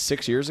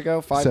 6 years ago,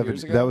 5 7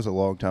 years ago? That was a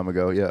long time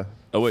ago. Yeah.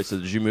 Oh wait, so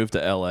did you move to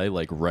LA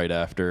like right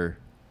after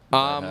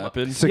that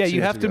happened? 6 Yeah, you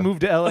years have to ago. move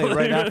to LA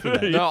right after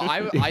that. No,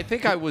 I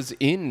think I was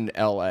in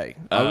LA.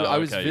 I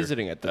was okay,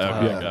 visiting at the Okay,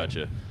 time. Yeah.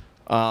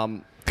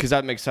 gotcha. Because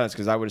that makes sense,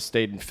 because I would have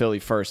stayed in Philly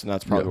first, and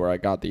that's probably Yeah. where I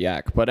got the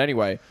yak. But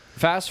anyway,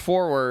 fast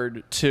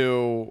forward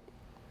to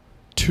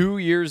 2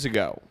 years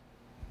ago.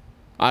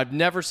 I've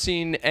never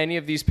seen any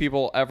of these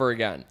people ever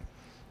again.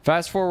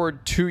 Fast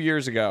forward 2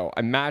 years ago,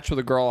 I match with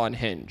a girl on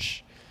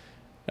Hinge,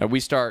 and we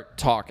start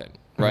talking,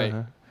 right?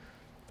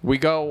 We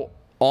go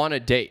on a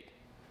date,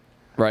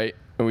 right?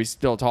 And we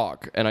still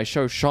talk. And I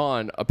show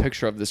Sean a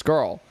picture of this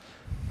girl.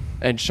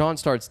 And Sean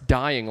starts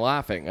dying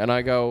laughing. And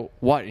I go,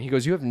 what? And he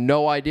goes, you have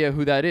no idea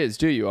who that is,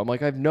 do you? I'm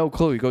like, I have no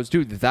clue. He goes,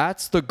 dude,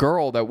 that's the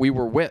girl that we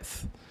were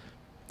with.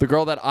 The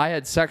girl that I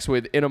had sex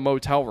with in a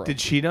motel room. Did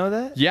she know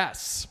that?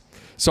 Yes.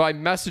 So I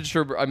messaged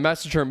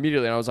her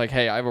immediately, and I was like,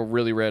 hey, I have a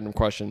really random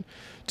question.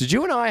 Did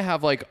you and I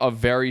have like a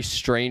very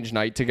strange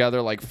night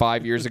together like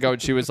 5 years ago?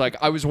 And she was like,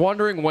 I was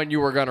wondering when you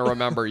were going to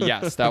remember.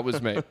 Yes, that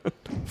was me.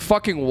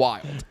 Fucking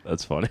wild.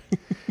 That's funny.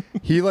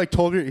 He like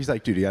told me, he's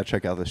like, dude, you gotta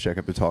check out this chick.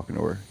 I've been talking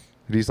to her.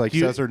 And he's like,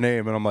 says her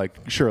name, and I'm like,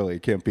 surely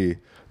it can't be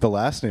the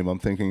last name I'm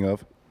thinking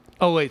of.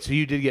 Oh wait, so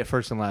you did get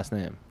first and last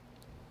name?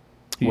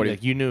 What do you-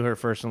 You knew her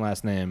first and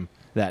last name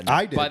that night.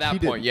 I did. By that He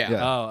point, didn't.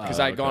 yeah. Oh, Because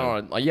I'd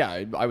gone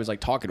on. I was like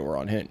talking to her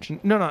on Hinge.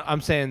 No,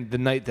 I'm saying the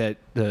night that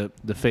the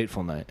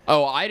fateful night.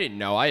 Oh, I didn't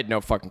know. I had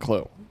no fucking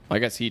clue. I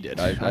guess he did.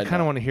 I kind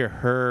of want to hear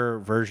her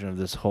version of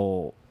this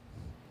whole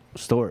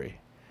story.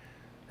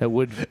 That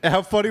would.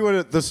 How funny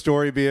would the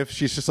story be if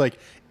she's just like,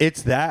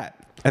 it's that.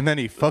 And then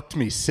he fucked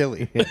me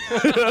silly.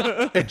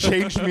 It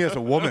changed me as a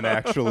woman,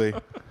 actually.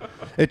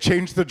 It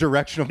changed the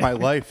direction of my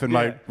life and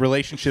my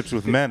relationships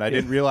with men. I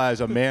didn't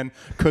realize a man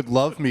could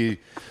love me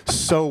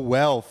so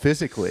well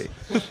physically.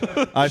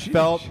 I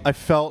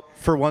felt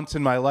for once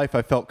in my life,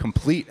 I felt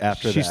complete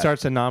after that. She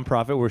starts a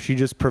nonprofit where she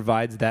just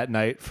provides that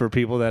night for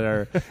people that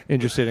are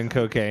interested in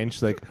cocaine.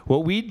 She's like,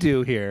 what we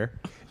do here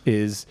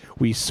is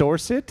we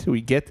source it, we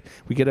get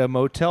a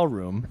motel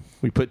room,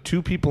 we put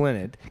 2 people in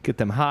it, get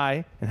them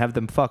high, and have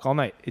them fuck all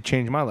night. It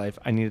changed my life.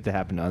 I need it to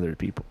happen to other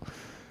people.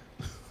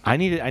 I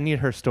need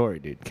her story,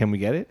 dude. Can we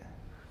get it?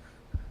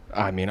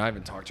 I mean, I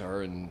haven't talked to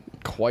her in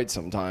quite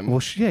some time.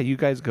 Well, yeah, you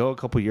guys go a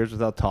couple years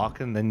without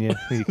talking, then you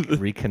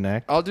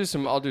reconnect. I'll do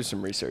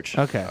some research.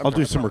 Okay. I'll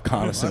do some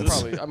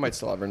reconnaissance. I might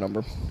still have her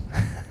number.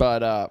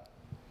 But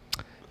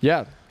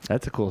yeah,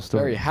 That's a cool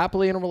story. very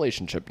happily in a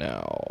relationship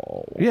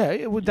now. Yeah.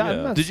 I'm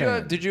not Did you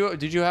saying-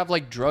 did you have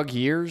like drug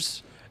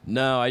years?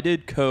 No, I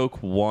did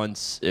coke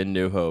once in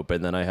New Hope,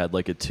 and then I had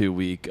like a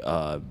 2-week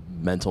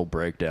mental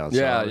breakdown. So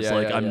Yeah, I was yeah,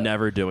 like, yeah, I'm yeah.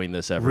 never doing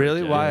this ever. Really?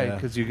 again. Why? Yeah.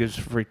 Because you get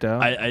freaked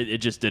out? It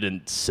just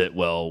didn't sit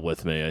well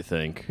with me, I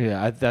think.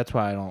 yeah, that's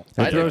why I don't. It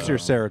I throws don't your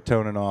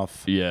serotonin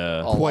off Yeah.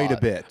 A quite a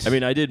lot. bit. I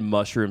mean, I did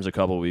mushrooms a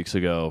couple weeks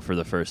ago for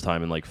the first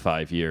time in like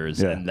 5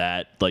 years, Yeah. and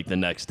that like the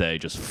next day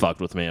just fucked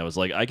with me. I was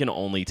like, I can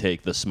only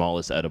take the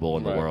smallest edible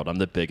in the Right. world. I'm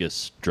the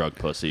biggest drug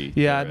pussy.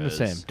 Yeah, there I'm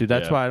the is. same, dude.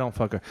 That's Yeah. why I don't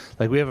fuck her.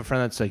 Like, we have a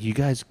friend that's like, you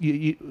guys,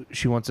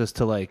 she wants us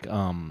to like,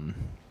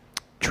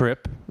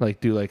 trip, like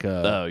do like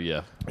a. Oh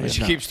yeah,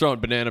 She keeps throwing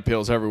banana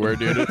peels everywhere,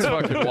 dude. It's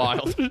fucking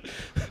wild.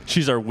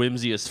 she's our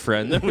whimsiest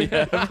friend that we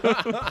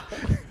have.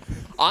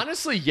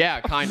 Honestly,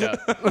 yeah, kind of.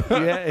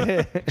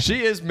 yeah,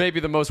 She is maybe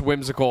the most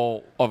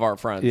whimsical of our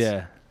friends.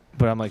 yeah.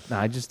 But I'm like, nah,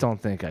 I just don't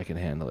think I can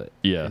handle it.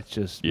 Yeah. It's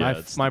just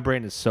Yeah, my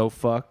brain is so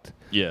fucked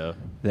Yeah,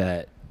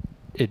 that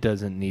it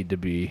doesn't need to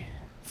be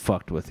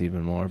fucked with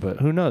even more. But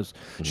who knows?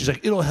 She's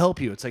like, it'll help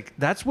you. It's like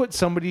that's what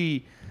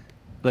somebody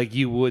like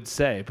you would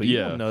say, but you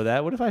Yeah. don't know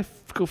that. What if I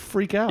go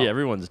freak out? yeah.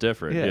 Everyone's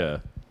different. Yeah. Yeah.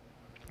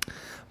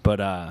 But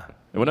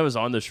And when I was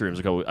on the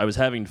shrooms, I was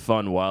having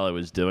fun while I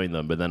was doing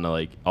them, but then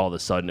like all of a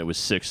sudden it was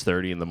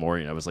 6:30 in the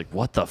morning. I was like,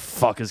 "What the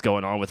fuck is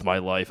going on with my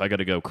life? I got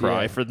to go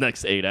cry Yeah. for the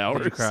next 8 hours."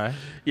 did you cry?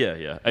 Yeah,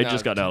 yeah. I No,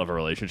 just got out of a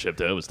relationship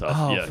too. It was tough.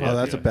 Oh, yeah, fuck. yeah, Oh,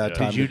 that's yeah, a bad yeah.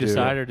 time. Did you to do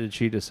decide it. or did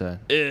she decide?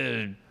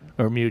 It,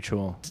 Or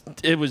mutual?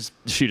 it was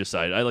she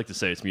decided. I like to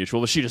say it's mutual,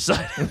 but she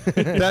decided.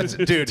 That's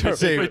dude.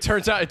 Say, It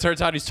turns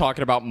out he's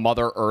talking about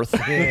Mother Earth.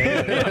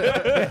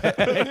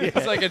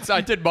 It's like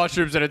I did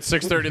mushrooms and at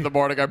 6:30 in the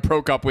morning I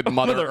broke up with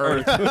Mother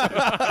Earth.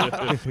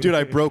 dude,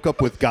 I broke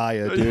up with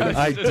Gaia, dude.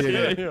 I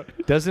did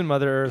it. Doesn't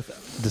Mother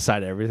Earth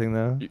decide everything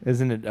though?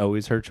 Isn't it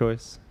always her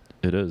choice?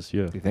 It is,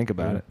 yeah. If you think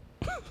about it,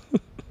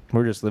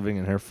 we're just living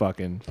in her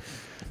fucking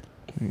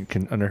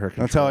under her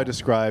control. That's how I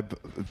describe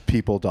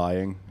people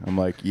dying. I'm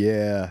like,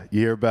 yeah,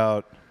 you hear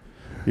about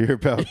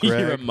Greg.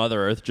 You're a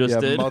Mother Earth just yeah,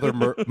 did.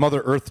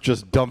 Mother Earth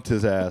just dumped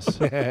his ass.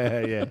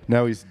 yeah.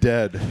 Now he's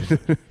dead.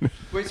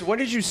 Wait, so when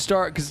did you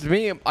start? Because to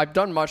me, I've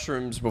done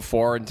mushrooms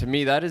before, and to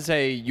me, that is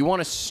you want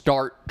to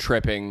start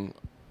tripping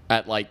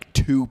at like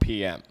 2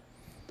 p.m.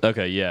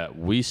 Okay, yeah.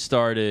 We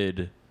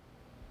started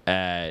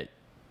at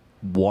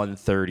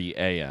 1:30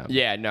 a.m.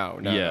 Yeah, no.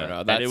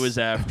 and That's, it was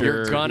after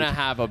You're gonna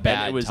have a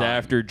bad. And it was time.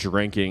 after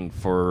drinking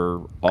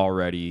for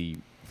already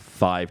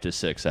 5 to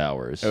 6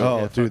 hours.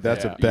 Oh, dude,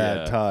 that's yeah. a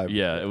bad time.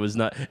 Yeah, it was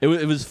not. It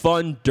was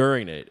fun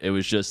during it. It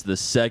was just the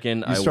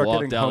second I start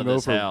walked getting out of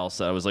this hungover.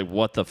 house, I was like,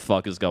 "What the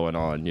fuck is going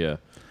on?" Yeah,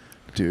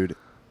 Dude.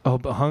 Oh,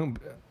 but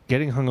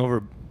getting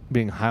hungover,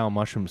 being high on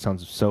mushrooms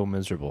sounds so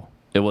miserable.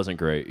 it wasn't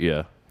great.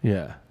 Yeah,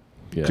 Yeah.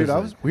 yeah.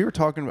 Dude, we were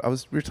talking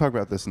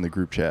about this in the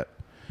group chat.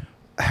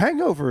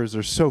 Hangovers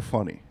are so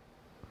funny.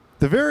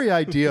 The very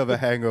idea of a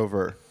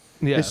hangover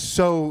Yeah. is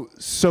so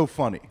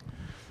funny.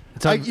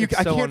 It's I it's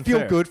so can't feel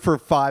unfair. good for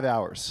 5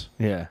 hours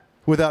Yeah.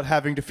 without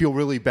having to feel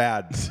really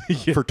bad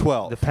for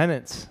 12. The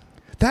penance.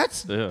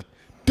 That's yeah.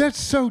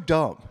 so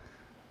dumb.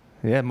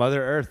 Yeah,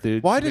 Mother Earth,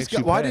 dude. Why She makes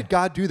you why pay. did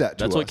God do that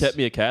to That's us? what kept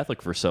me a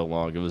Catholic for so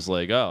long. It was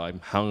like, oh, I'm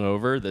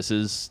hungover. This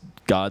is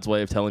God's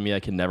way of telling me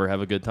I can never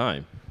have a good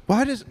time.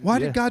 Why Yeah.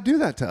 did God do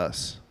that to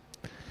us?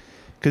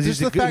 Because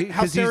Just the fact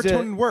how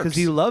serotonin works. Because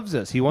he loves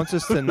us. He wants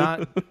us to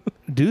not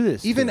do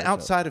this. Even to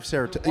ourselves. outside of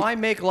serotonin. Why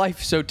make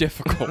life so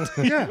difficult?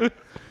 Yeah.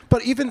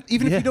 But even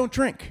if Yeah. you don't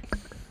drink,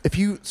 if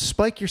you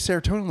spike your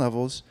serotonin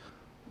levels,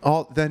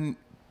 then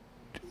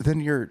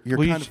you're Well,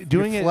 kind of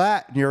doing you're it-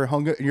 flat and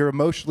you're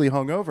emotionally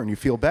hungover and you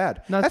feel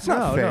bad. That's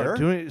not fair.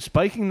 No,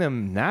 spiking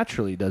them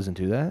naturally doesn't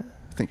do that.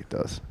 I think it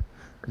does.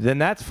 Then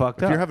that's fucked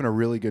If up. you're having a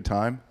really good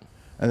time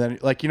and then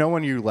like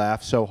when you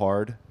laugh so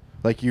hard,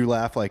 like you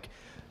laugh like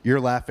you're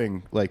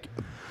laughing like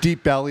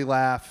deep belly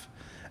laugh,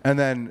 and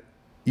then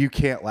you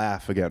can't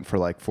laugh again for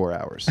like 4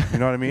 hours. You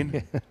know what I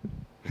mean?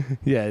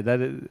 Yeah,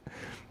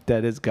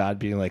 that is God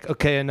being like,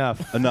 okay,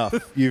 enough.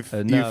 Enough. You've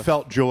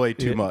felt joy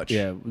too much.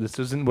 Yeah, this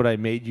isn't what I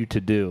made you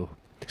to do.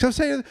 So I'm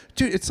saying,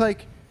 dude, it's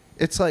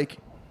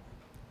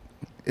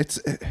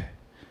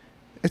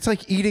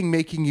like eating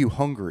making you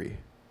hungry.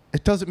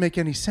 It doesn't make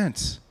any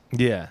sense.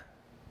 Yeah.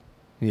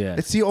 Yeah.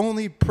 It's the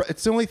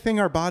only thing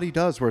our body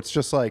does where it's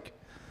just like,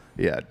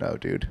 yeah, no,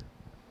 dude.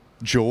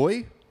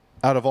 Joy,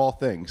 out of all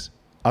things,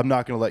 I'm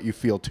not going to let you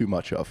feel too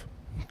much of.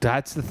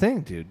 That's the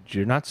thing, dude.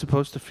 You're not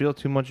supposed to feel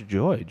too much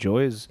joy.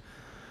 Joy is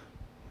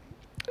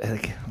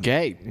like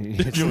Gay.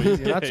 you're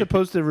not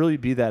supposed to really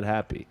be that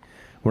happy.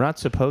 We're not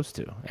supposed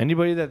to.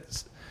 Anybody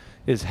that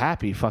is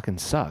happy fucking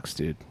sucks,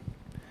 dude.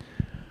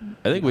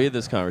 I think we had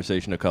this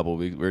conversation a couple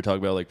weeks. We were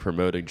talking about like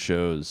promoting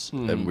shows,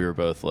 and we were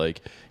both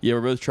like, yeah,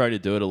 we're both trying to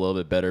do it a little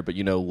bit better, but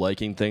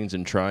liking things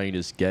and trying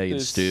is gay and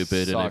It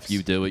stupid, and if sucks.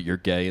 you do it, you're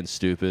gay and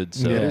stupid.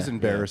 So It is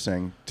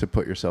embarrassing to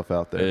put yourself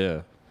out there.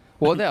 Yeah.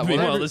 Well, yeah.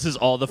 Meanwhile, this is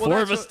all the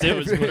four of that's us do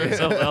is put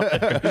ourselves out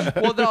there.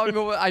 Well, no, I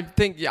mean, I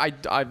think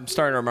I'm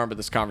starting to remember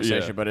this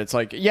conversation, Yeah. but it's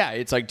like,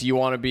 do you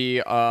want to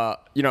be,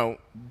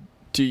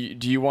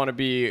 do you want to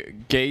be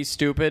gay,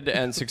 stupid,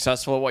 and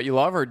successful at what you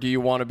love, or do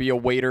you want to be a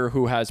waiter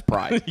who has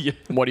pride? Yeah.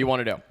 What do you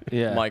want to do?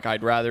 Yeah. I'm like,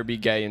 I'd rather be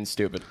gay and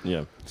stupid.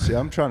 Yeah. See,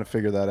 I'm trying to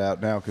figure that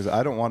out now because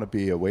I don't want to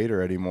be a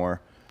waiter anymore,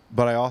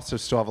 but I also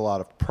still have a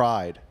lot of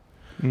pride.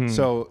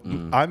 So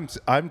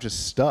I'm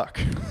just stuck.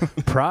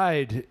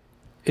 Pride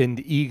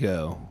and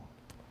ego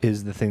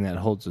is the thing that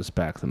holds us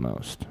back the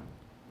most.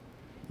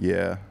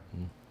 Yeah.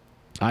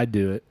 I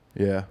do it,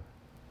 Yeah.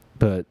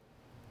 but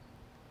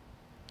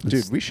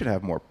Dude, we should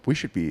have more. We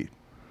should be.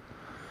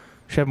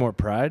 should have more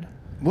pride.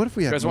 What if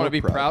we You had guys more want to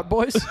be pride? Proud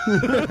Boys?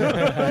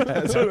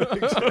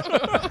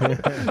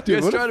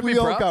 Dude, what trying if to be we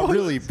all Proud got Boys?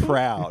 really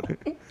proud?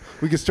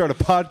 We could start a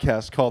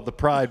podcast called The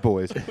Pride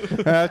Boys.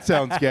 That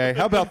sounds gay.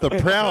 How about The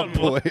Proud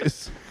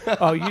Boys?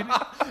 Oh, you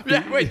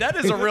Yeah, wait, that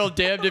is a real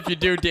damned if you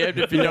do, damned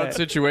if you don't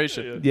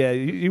situation. yeah,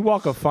 you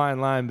walk a fine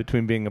line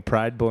between being a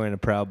pride boy and a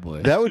proud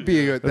boy. That would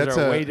be. Those That's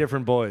are a. way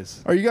different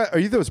boys. Are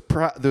you those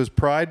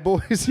Pride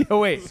Boys? Oh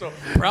wait,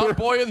 Proud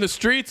boy in the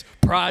streets,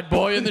 pride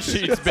boy in the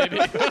sheets, baby.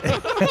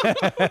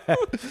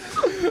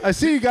 I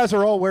see you guys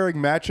are all wearing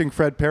matching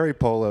Fred Perry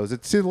polos.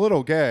 It's a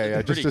little gay.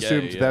 I just Pretty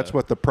assumed gay, that's yeah.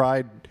 what the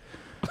Pride.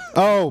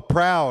 Oh,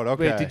 proud.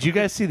 Okay. wait, did you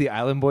guys see the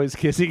Island Boys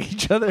kissing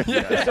each other? I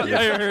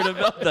heard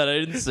about that. I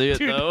didn't see it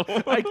though.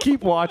 I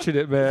keep watching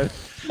it, man.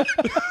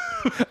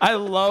 I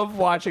love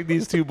watching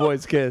these two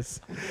boys kiss.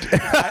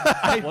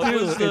 I What do.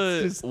 was It's the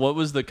just- what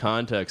was the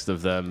context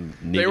of them?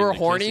 They needing were to kiss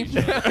horny. each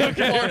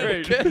other?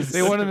 Wanted to kiss.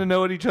 they wanted to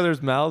know what each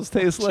other's mouths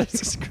taste like.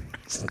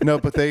 No,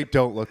 but they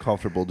don't look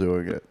comfortable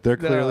doing it. They're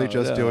clearly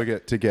just no. doing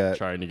it to get.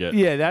 Trying to get.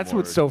 Yeah, that's more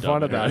what's so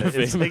fun dumb about and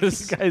it. It's like famous.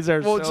 these guys are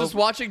Well, so just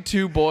watching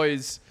two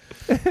boys,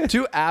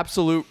 two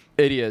absolute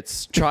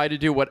idiots, try to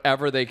do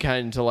whatever they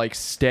can to like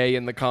stay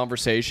in the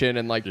conversation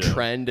and like Yeah.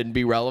 trend and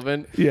be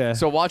relevant. Yeah.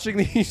 So watching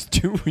these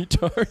two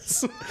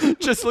retards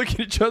just look at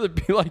each other,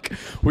 and be like,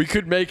 "We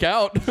could make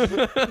out."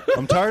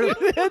 I'm tired of.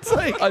 It's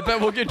like, I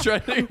bet we'll get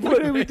trending.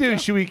 what do we do?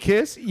 Should we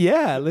kiss?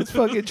 Yeah, let's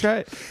fucking try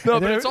it. No,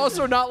 And but they're- it's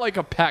also not like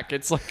a peck.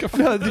 It's like a.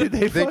 no, dude, they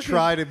They fucking,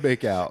 try to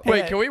make out.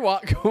 Wait, can we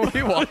watch? Can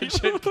we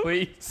watch it,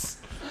 please?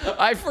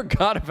 I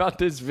forgot about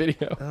this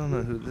video. I don't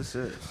know who this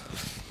is.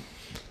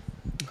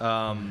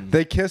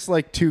 They kiss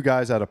like two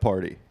guys at a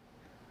party.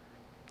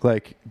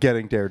 Like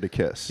getting dared to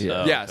kiss.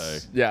 Yeah. Oh, Yes,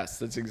 okay. yes,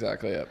 that's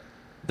exactly it.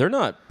 They're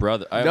not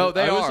brothers. No,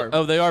 they are.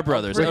 Oh, they are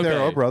brothers. Wait, Okay.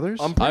 they're all brothers?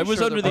 I'm pretty I was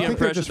sure under they're the I think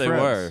they're impression just they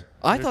friends. were.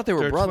 I thought they were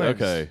They're brothers.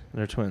 twins. Okay.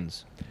 They're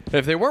twins.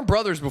 If they weren't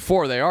brothers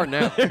before, they are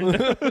now.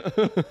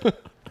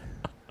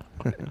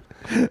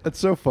 It's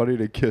so funny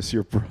to kiss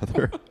your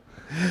brother.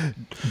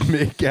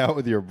 Make out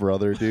with your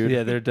brother, dude.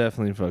 Yeah, they're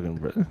definitely fucking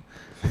brothers.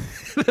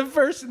 The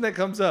first thing that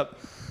comes up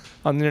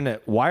on the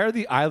internet: why are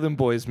the Island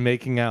Boys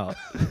making out?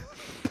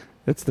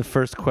 That's the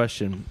first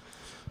question.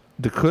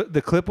 The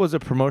clip was a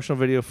promotional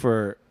video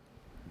for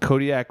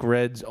Kodiak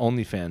Red's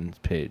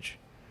OnlyFans page.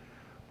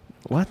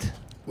 What?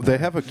 They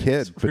have a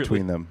kid really-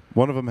 between them.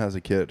 One of them has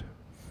a kid.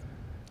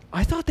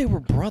 I thought they were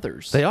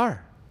brothers. They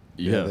are.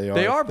 Yeah. they are.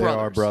 They are They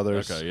are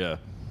brothers. brothers. Okay. Yeah.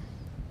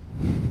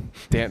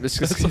 Damn, this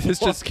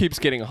just keeps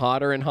getting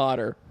hotter and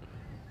hotter.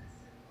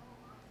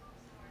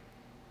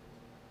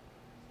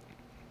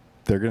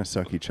 They're gonna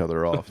suck each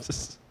other off.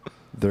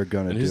 They're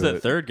gonna And do who's it.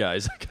 that third guy?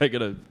 Is that guy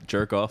gonna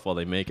jerk off while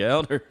they make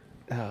out? Or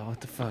Oh,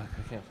 what the fuck?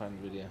 I can't find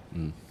the video.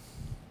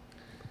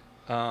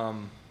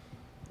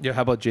 Yeah,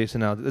 how about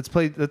Jason Aldean? Let's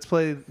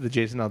play the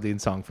Jason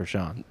Aldean song for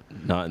Sean.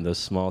 not in this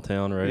small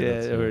town, right? Yeah,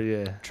 That's,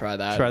 yeah. Try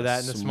that. Try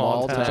that in a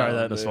small town. Try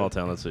that in a dude. small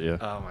town. That's it. Yeah.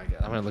 Oh my god,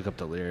 I'm gonna look up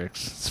the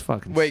lyrics. It's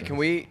fucking. Wait,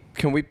 sick.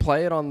 can we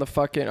play it on the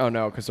fucking? Oh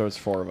no, because there's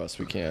four of us.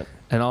 We can't.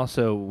 And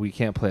also, we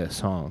can't play a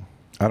song.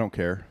 I don't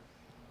care.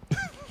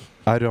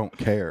 I don't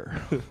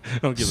care.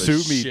 Don't give a Sue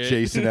me, shit.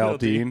 Jason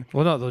Aldean.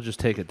 Well, no, they'll just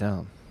take it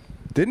down.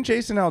 Didn't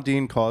Jason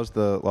Aldean cause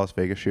the Las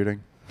Vegas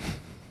shooting?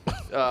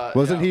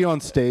 Wasn't he on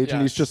stage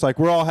and he's Yes. just like,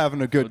 we're all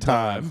having a good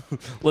time.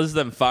 Listen to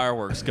them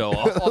fireworks go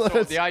off.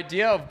 Also, the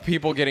idea of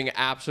people getting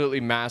absolutely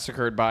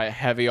massacred by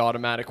heavy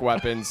automatic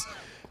weapons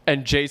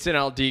and Jason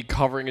Aldean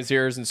covering his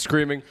ears and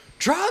screaming,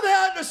 "Try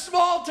that in a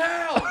small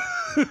town!"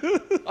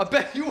 I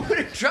bet you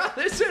wouldn't try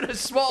this in a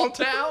small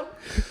town.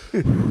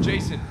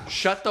 Jason,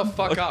 shut the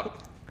fuck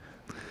up.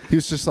 He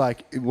was just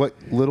like, what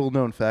little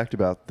known fact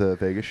about the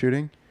Vegas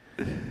shooting?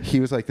 He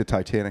was like the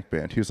Titanic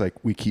band. He was like,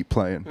 we keep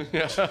playing.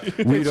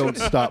 We don't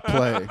stop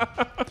playing.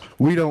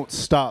 We don't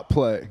stop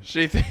playing.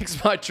 She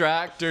thinks my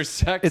tractor's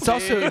sexy. It's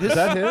also Is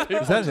that him?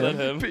 is that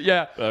him?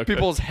 Yeah, Okay.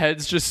 people's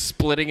heads just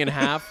splitting in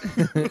half.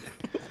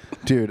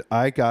 Dude,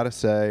 I gotta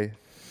say,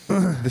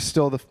 this is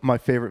still my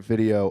favorite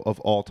video of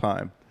all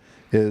time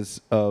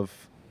is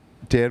of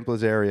Dan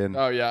Blazarian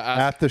Oh,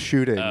 yeah. at the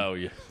shooting. Oh,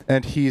 yeah.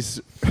 And he's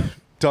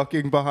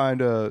ducking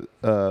behind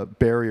a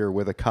barrier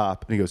with a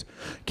cop, and he goes,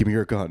 "Give me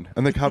your gun."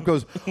 And the cop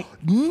goes,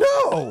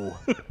 "No!"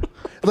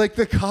 Like,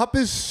 the cop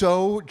is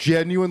so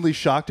genuinely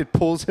shocked, it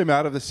pulls him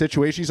out of the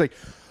situation. He's like,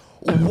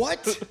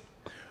 "What?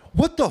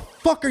 What the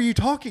fuck are you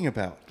talking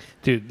about?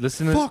 Dude,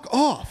 listen to Fuck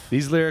off."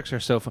 these lyrics are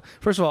so fun.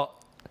 First of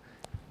all,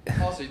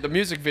 Also, the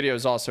music video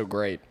is also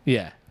great.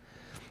 yeah.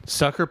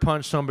 Sucker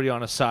punch somebody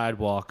on a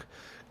sidewalk,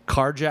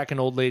 carjack an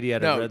old lady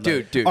at a No, red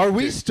dude.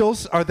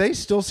 Are they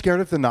still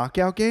scared of the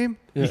knockout game?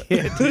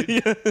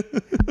 light.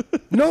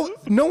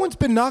 No one's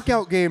been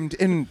knockout gamed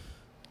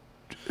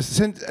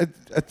since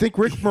I think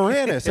Rick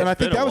Moranis, and I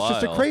think been that a was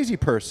just a while. crazy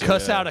person.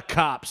 Cuss out a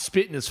cop,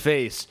 spit in his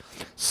face,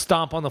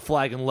 stomp on the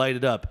flag and light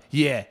it up.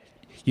 Yeah,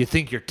 you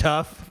think you're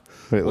tough?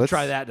 Wait, We'll let's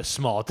try that in a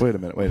small town. Wait a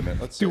minute.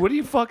 Let's see. Dude, what are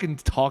you fucking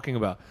talking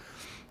about?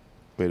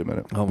 Wait a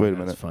minute. Oh, Wait a that's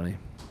minute. funny.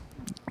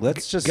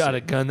 Let's just. Got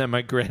a gun that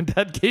my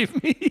granddad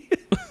gave me.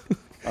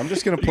 I'm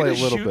just gonna play a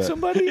Gonna little shoot bit.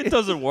 somebody? It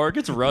doesn't work.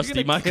 It's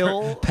rusty. gonna My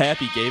kill-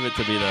 pappy gave it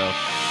to me though.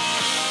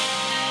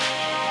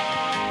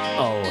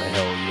 Oh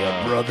hell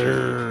yeah,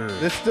 brother!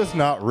 This does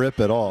not rip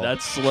at all.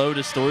 That's slow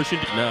distortion.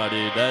 No,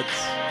 dude. That's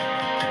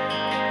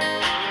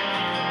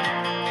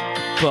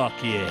Fuck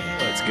yeah,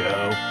 let's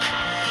go.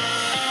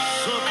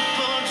 Sucker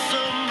punch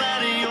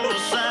somebody on the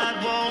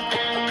sidewalk.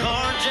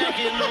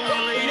 Carjacking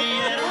old lady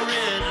at a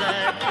red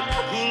light.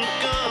 Pull a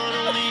gun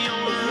on the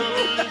owner of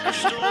a liquor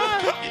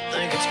store. You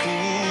think it's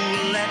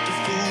cool, act a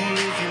fool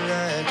if you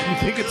like. You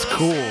think it's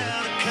cool?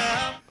 Out a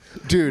cop.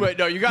 Dude. Wait,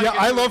 no, you gotta Yeah,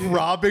 get I to- love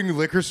robbing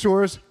liquor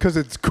stores because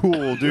it's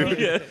cool,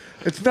 dude.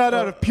 It's not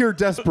out of pure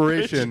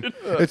desperation.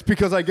 It's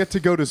because I get to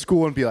go to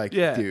school and be like,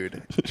 Yeah.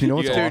 dude, do you know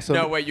what's Dude, awesome?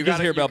 No, wait, you you guys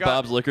gotta hear about you gotta-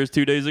 Bob's Liquors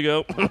 2 days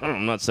ago?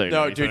 I'm not saying.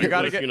 No, anything, dude, you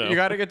gotta but, get know. you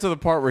gotta get to the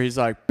part where he's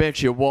like,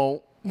 "Bitch, you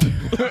won't." Spit in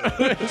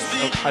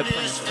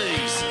his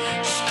face.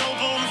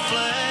 Stomp on the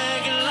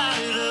flag and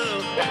light it up.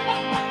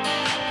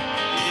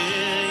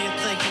 Yeah, you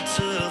think you're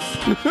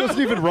tough. It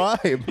doesn't even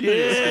rhyme.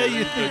 Yeah,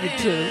 you think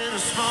it's In a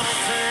small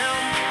town.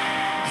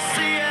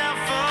 See how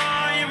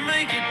far you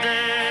make it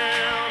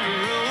down the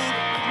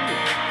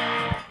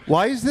road.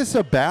 Why is this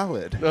a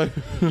ballad?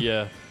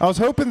 Yeah. I was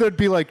hoping there'd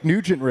be like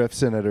Nugent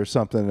riffs in it or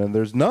something, and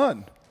there's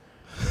none.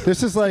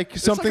 This is like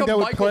something it's like a that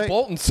would Michael play.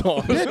 Bolton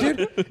song. Yeah,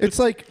 dude. It's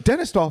like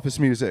dentist office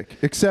music,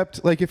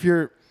 except like if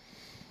your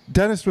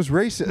dentist was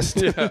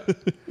racist.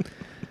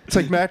 It's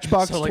like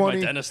Matchbox So like 20.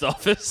 my dentist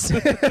office.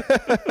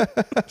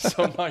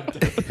 So my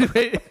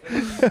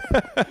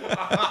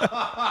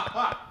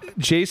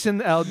Jason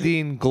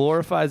Aldean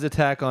glorifies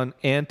attack on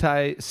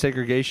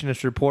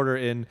anti-segregationist reporter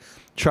in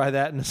Try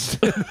That in a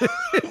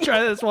Try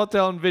That in a Small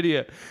Town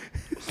video.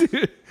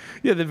 Dude,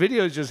 yeah, the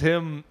video is just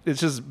him. It's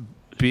just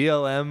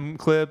BLM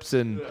clips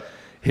and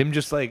him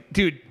just like,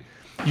 dude,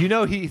 you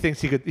know he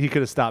thinks he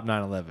could have stopped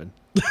 9/11.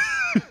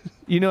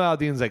 You know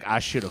Aldean's like, I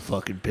should have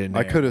fucking been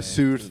there. I could have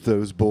soothed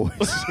those boys.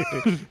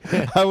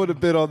 I would have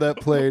been on that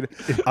plane.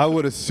 I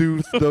would have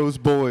soothed those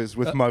boys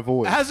with my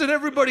voice. Hasn't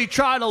everybody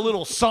tried a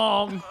little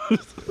song?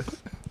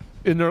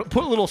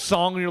 Put a little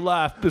song in your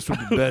life. This would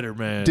be better,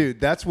 man. Dude,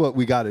 that's what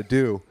we got to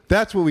do.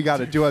 That's what we got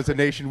to do as a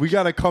nation. We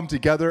got to come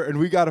together and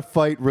we got to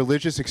fight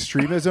religious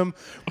extremism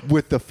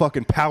with the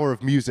fucking power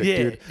of music, Yeah,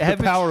 dude. The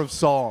haven't power of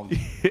song.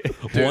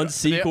 One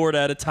C chord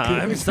at a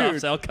time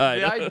stops Al The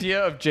Qaeda.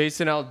 idea of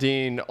Jason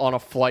Aldean on a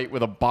flight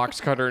with a box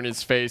cutter in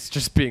his face,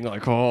 just being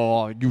like,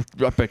 "Oh, I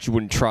bet you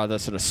wouldn't try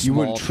this in a small You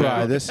wouldn't try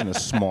town." this in a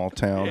small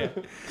town.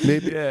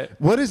 Maybe. Yeah.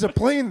 What is a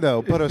plane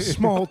though? But a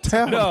small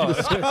town. in No.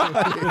 the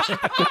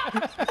sky?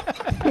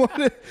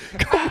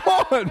 Come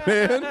on,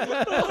 man.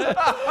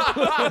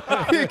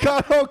 You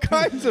got all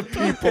kinds of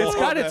people. It's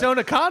got its own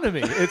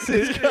economy. It's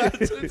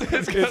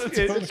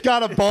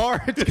got a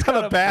bar. It's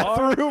got a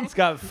bathroom. It's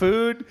got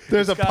food.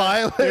 There's It's a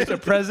pilot. There's a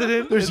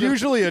president. There's There's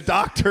usually a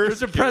doctor.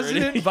 a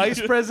president,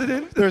 vice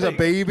president. There's a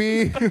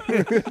baby.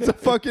 It's a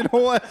fucking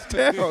whole ass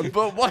town.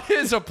 But what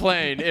is a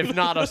plane if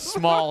not a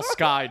small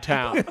sky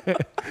town?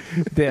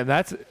 Damn,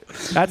 that's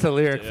a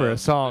lyric for a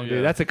song, dude.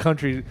 Yeah. That's a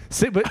country.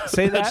 Say that,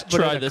 Let's but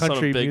try in a this on a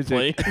country big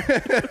music.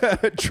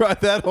 plane. Try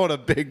that on a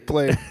big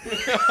plane.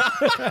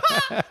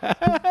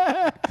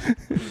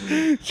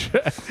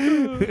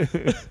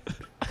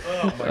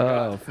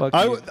 Oh, fuck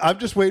you. I'm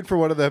just waiting for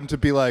one of them to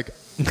be like,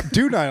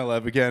 do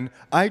 9/11 again.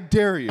 I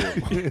dare you.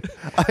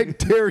 I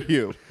dare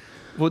you.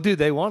 Well, dude,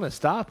 they want to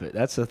stop it.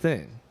 That's the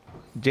thing.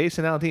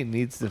 Jason Aldean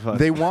needs to fucking.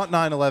 They want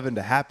 9/11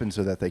 to happen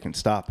so that they can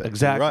stop it.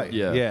 exactly.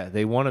 You're right. Yeah. Yeah,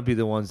 they want to be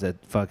the ones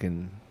that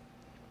fucking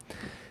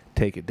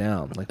take it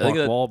down. Like I think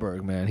Mark that-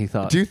 Wahlberg, man. He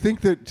thought. Do you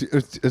think that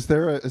is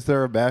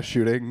there a mass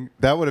shooting?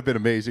 That would have been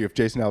amazing if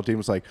Jason Aldean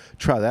was like,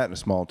 try that in a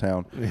small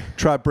town.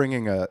 Try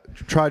bringing an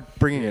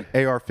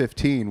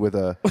AR-15 with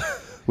a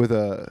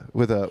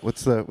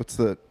what's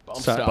the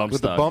stock.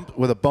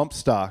 with a bump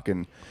stock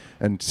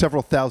and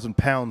several thousand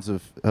pounds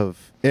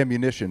of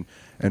ammunition,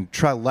 and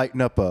try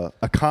lighting up a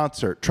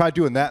concert. Try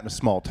doing that in a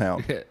small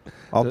town.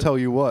 I'll tell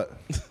you what.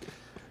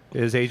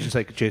 His agent's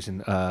like, Jason,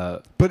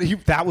 But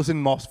that was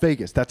in Las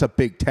Vegas. That's a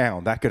big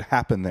town. That could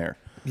happen there.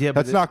 Yeah,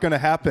 but that's not going to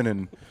happen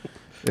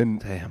in.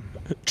 damn.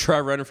 Try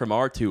running from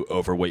our two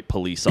overweight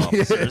police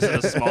officers in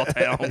a small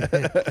town.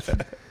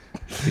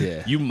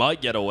 Yeah. You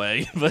might get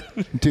away, but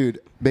Dude,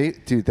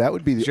 that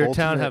would be the Does your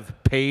ultimate. town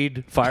have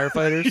paid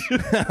firefighters?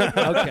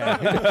 Okay.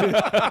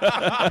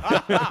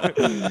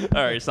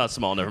 all right, it's not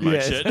small. Never mind.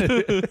 Yeah.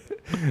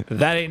 Shit.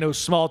 That ain't no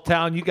small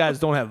town. You guys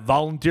don't have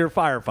volunteer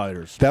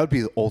firefighters. That would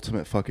be the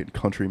ultimate fucking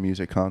country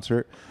music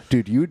concert,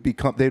 dude. You would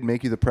become. They'd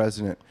make you the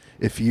president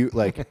if you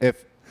like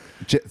if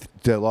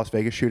the Las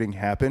Vegas shooting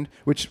happened,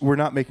 which we're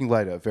not making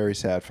light of. Very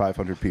sad.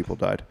 500 people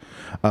died.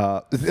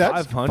 That's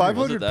 500? 500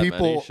 Wasn't that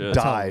people many? Shit.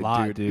 died, That's a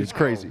lot, dude. dude. It's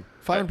crazy.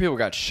 500 people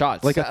got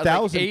shot. Like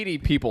 1,000 80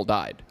 people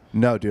died.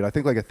 No, dude. I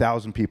think like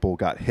 1,000 people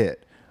got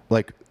hit.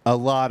 Like a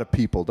lot of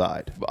people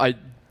died. I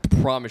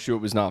promise you, it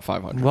was not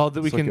 500. Well,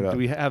 we Let's look it can. up.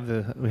 We have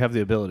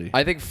the ability.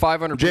 I think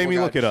 500 people Jamie,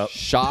 got look it up.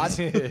 shot.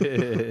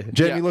 Jamie,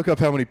 Yeah. look up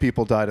how many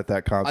people died at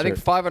that concert. I think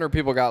 500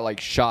 people got like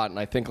shot, and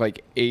I think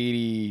like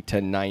 80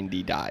 to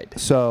 90 died.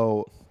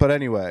 So, but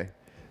anyway,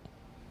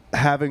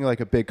 having like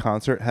a big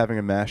concert, having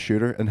a mass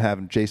shooter, and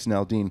having Jason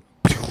Aldean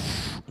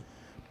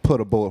put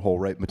a bullet hole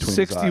right between his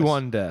eyes.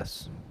 61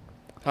 deaths.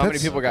 How many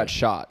That's- people got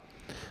shot?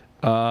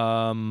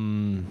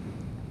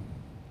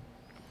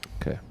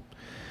 Okay.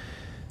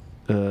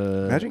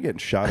 Imagine getting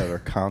shot at a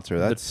concert.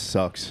 That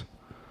sucks.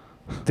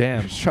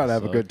 Damn. Just trying to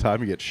have a good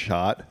time, you get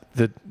shot.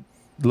 The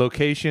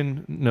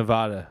location,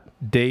 Nevada.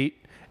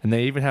 Date, and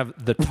they even have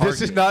the target.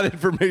 This is not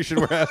information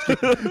we're asking.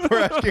 We're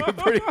asking a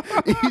pretty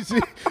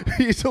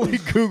easily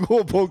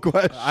Googleable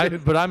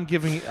question. But I'm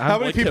giving. How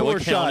many Like, people what were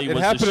shot? county It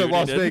was the happened in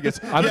Las shooting in? Vegas.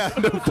 Yeah,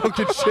 no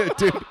fucking shit,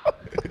 dude.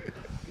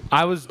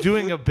 I was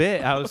doing a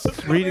bit. I was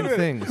reading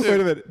things. Wait a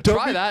minute. Don't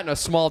Try be- that in a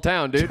small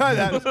town, dude. Try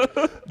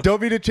that.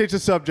 Don't mean to change the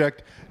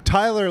subject.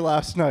 Tyler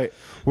last night,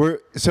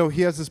 so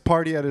he has this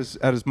party at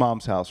his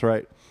mom's house,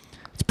 right?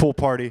 It's a pool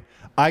party.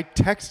 I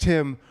text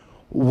him,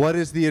 what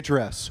is the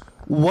address?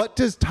 What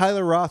does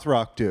Tyler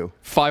Rothrock do?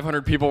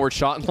 500 people were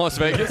shot in Las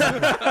Vegas.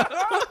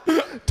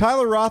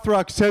 Tyler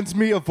Rothrock sends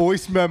me a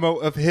voice memo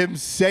of him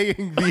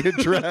saying the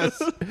address.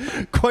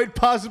 Quite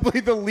possibly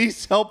the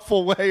least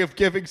helpful way of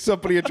giving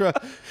somebody address.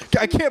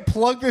 I can't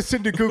plug this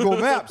into Google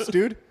Maps,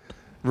 dude.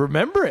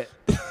 Remember it.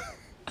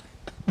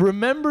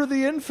 Remember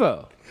the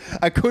info.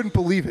 I couldn't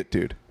believe it,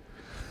 dude.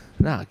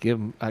 Nah, I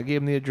gave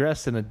him the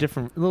address in a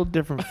little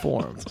different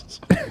form. That's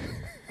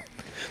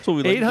what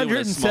we like to do in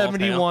a small town.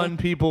 871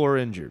 people were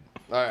injured.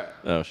 All right.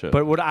 Oh shit.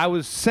 But what I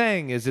was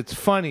saying is, it's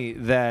funny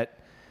that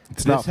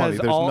It's not this funny.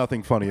 has There's all-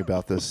 nothing funny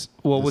about this.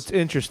 Well, This- what's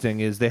interesting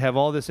is they have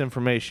all this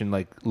information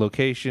like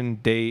location,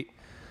 date,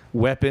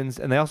 weapons,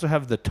 and they also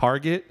have the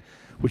target,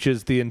 which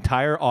is the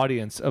entire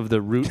audience of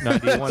the Route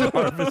 91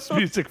 Harvest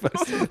Music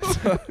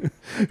Festival.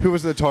 Who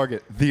was the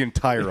target? The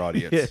entire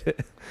audience.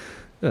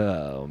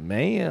 Oh,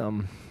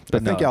 man. I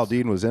think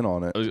Aldean was in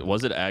on it.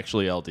 Was it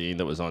actually Aldean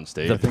that was on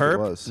stage? The think it perp,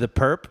 was. the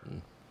perp,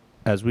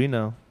 as we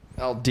know.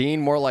 Aldean,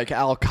 more like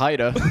Al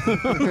Qaeda.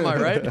 Am I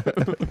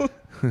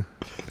right?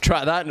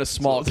 Try that in a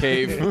small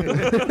cave.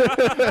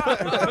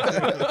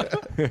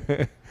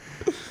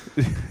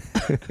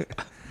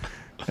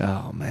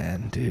 Oh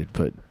man, dude,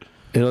 but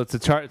it's a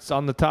chart. It's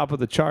on the top of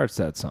the charts.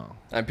 That song.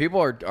 And people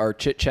are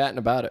chit chatting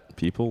about it.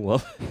 People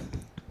love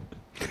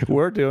it.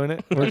 We're doing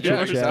it. We're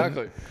Yeah, chit-chatting.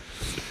 exactly.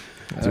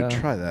 Dude,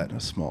 try that in a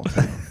small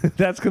town.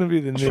 That's gonna be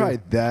the new. Try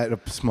that in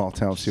a small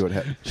town. See what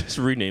happens. Just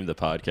rename the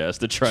podcast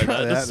to try, Try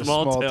that in that a in a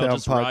small small town. town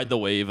Just pod- ride the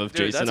wave of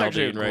Dude, Jason that's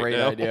actually a Aldean right great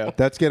now. idea.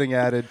 That's getting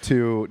added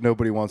to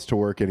nobody wants to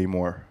work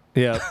anymore.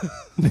 Yeah.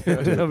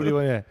 Nobody.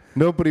 Yeah.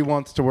 Nobody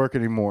wants to work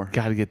anymore.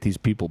 Got to get these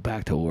people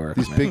back to work.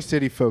 These big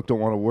city folk don't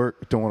want to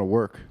work. Don't want to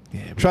work.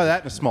 Yeah, Try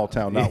that in a small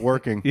town. Not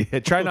working. Yeah,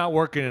 try not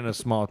working in a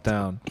small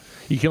town.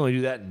 You can only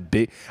do that in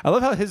big. I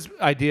love how his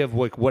idea of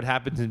like what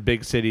happens in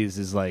big cities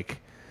is like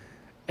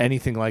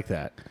anything like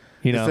that.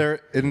 You know, Is there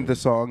in the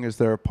song? Is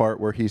there a part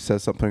where he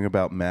says something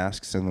about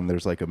masks and then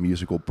there's like a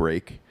musical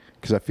break?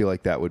 Because I feel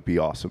like that would be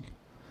awesome.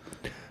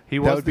 he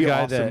That was would the be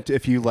guy awesome. that.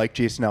 If you like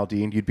Jason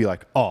Aldean, you'd be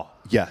like, oh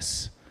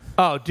yes,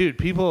 Oh, dude,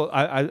 people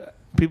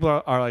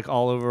are like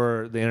all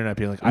over the internet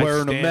being like,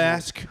 wearing a stand-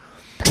 mask.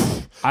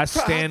 I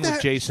stand with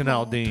that Jason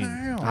small Aldean.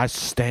 town. I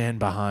stand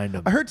behind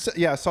him. I heard.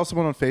 I saw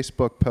someone on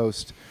Facebook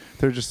post.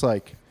 They're just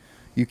like,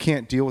 you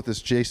can't deal with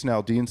this Jason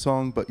Aldean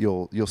song, but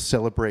you'll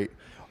celebrate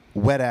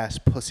Wet Ass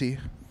Pussy.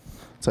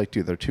 It's like,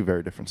 dude, they're two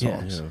very different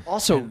songs.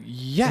 Also,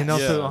 yes. And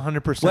also Yeah.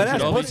 100%. Wet Ass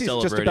Should all be Pussy is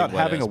just celebrating about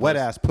wet having ass a wet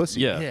pussy. ass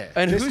pussy. Yeah. Yeah.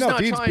 And Jason who's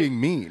not Aldean's trying, being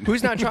mean.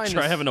 Who's not trying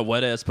Try to having a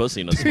wet ass pussy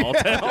in a small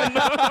town.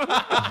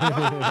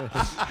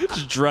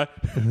 Just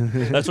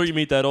that's where you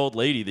meet that old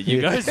lady that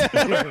you guys at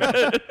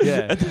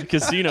Yeah. the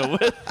casino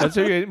with. That's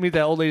where you meet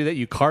that old lady that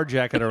you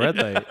carjack at a red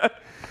light.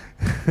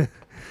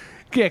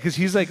 Yeah, because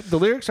he's like, the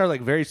lyrics are like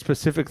very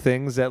specific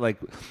things that like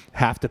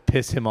have to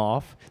piss him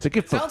off. It's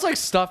like, sounds like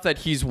stuff that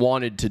he's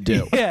wanted to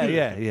do.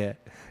 yeah.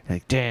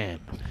 Like,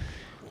 damn,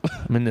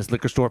 I'm in this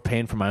liquor store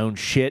paying for my own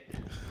shit.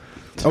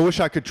 I wish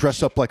I could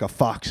dress up like a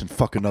fox and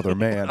fuck another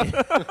man.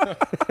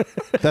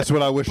 That's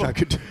what I wish I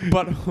could do.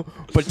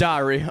 But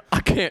diary,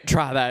 I can't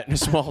try that in a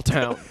small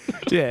town.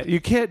 Yeah,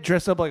 you can't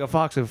dress up like a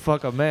fox and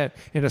fuck a man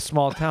in a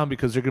small town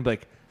because they're gonna be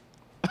like,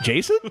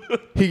 Jason?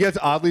 He gets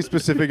oddly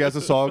specific as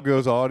the song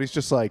goes on. He's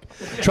just like,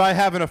 try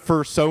having a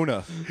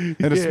fursona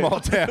in a small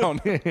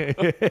town.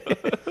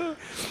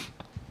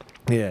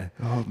 Yeah.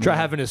 Try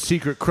having a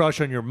secret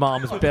crush on your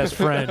mom's best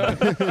friend.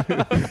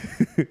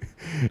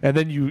 And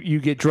then you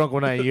get drunk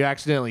one night and you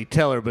accidentally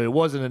tell her, but it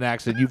wasn't an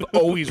accident. You've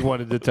always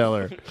wanted to tell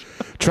her.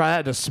 Try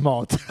that in a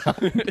small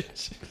town.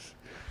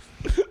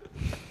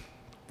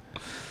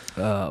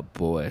 Oh,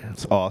 boy.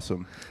 It's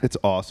awesome. It's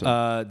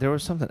awesome. There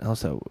was something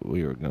else that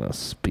we were going to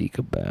speak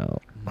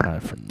about. I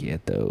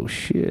forget, though.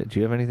 Shit. Do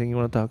you have anything you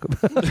want to talk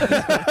about?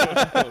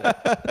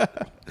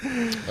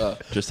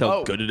 Just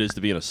how good it is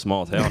to be in a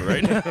small town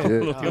right now.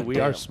 Yeah, we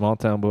are small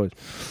town boys.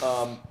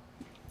 I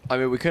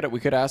mean, we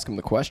could ask him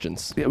the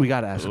questions. Yeah, we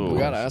got to ask him. We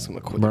gotta ask him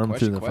the Run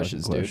through the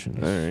questions, fucking dude.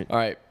 questions. All right. All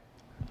right.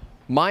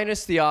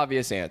 Minus the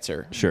obvious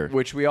answer. Sure.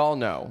 Which we all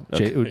know.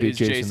 It would be is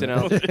Jason.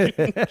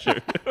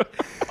 Aldean.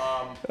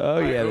 Oh,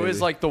 yeah. Who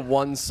is like the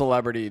one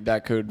celebrity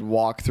that could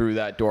walk through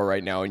that door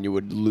right now and you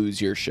would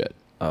lose your shit?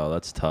 Oh,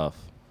 that's tough.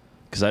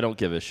 Because I don't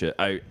give a shit.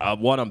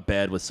 I'm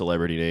bad with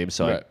celebrity names,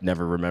 so I Right.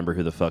 never remember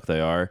who the fuck they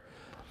are.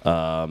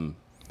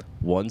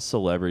 One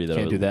celebrity that I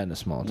Can't would do that in a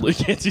small town. You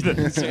can't do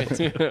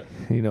that.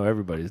 You know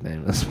everybody's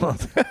name in a small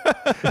town.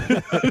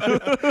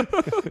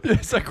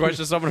 It's that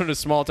question someone in a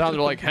small town.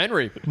 They're like,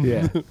 Henry.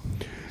 Yeah.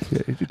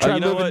 Try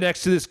you know living what?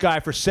 next to this guy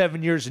for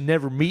 7 years and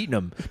never meeting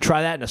him.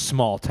 Try that in a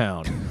small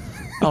town.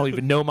 I don't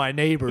even know my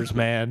neighbors,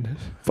 man.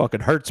 Fucking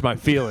hurts my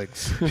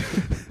feelings.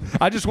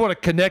 I just want to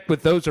connect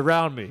with those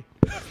around me.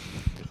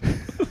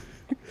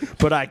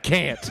 But I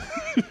can't.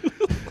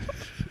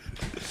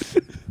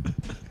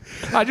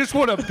 I just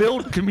want to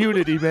build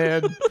community,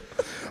 man.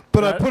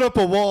 but I put up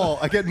a wall.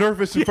 I get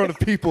nervous in front of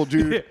people,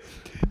 dude.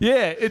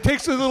 Yeah, it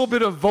takes a little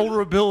bit of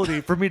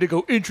vulnerability for me to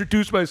go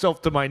introduce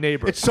myself to my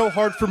neighbor. It's so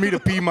hard for me to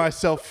be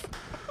myself.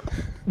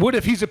 What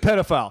if he's a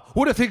pedophile?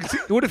 What if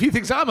he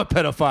thinks I'm a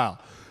pedophile?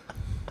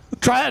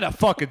 Try that in a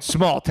fucking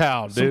small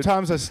town, dude.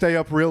 Sometimes I stay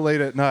up real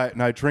late at night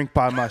and I drink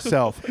by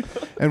myself.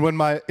 And when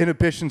my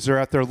inhibitions are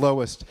at their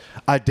lowest,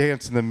 I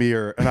dance in the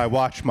mirror and I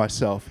watch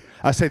myself.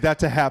 I say,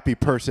 that's a happy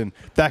person.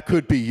 That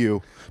could be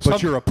you,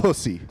 but you're a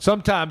pussy.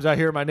 Sometimes I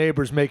hear my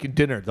neighbors making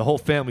dinner. The whole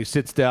family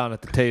sits down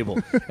at the table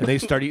and they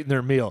start eating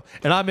their meal.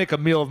 And I make a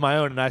meal of my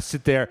own and I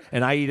sit there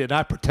and I eat it and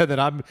I pretend that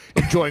I'm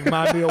enjoying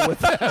my meal with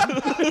them.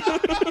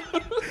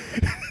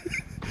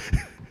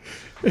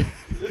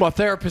 My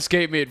therapist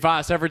gave me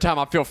advice every time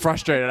I feel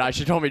frustrated.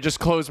 She told me just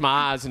close my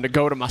eyes and to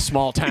go to my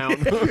small town.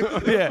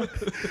 Yeah.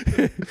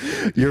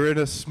 You're in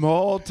a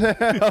small town.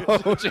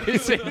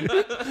 Jason,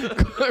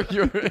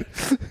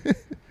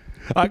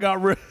 I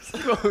got rid.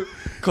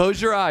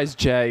 close your eyes,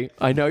 Jay.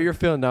 I know you're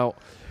feeling now.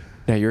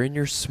 Now you're in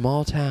your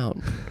small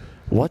town.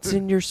 What's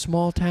in your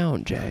small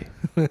town, Jay?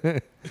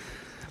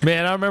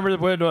 Man, I remember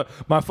when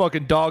my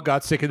fucking dog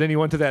got sick and then he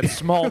went to that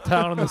small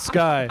town in the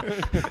sky.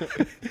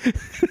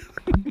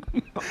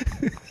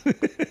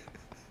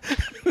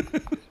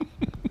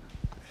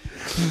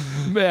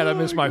 Man, I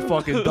miss my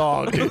fucking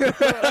dog. That's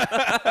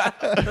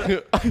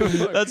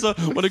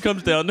when it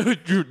comes down to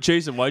it,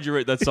 Jason, why'd you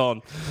write that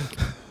song?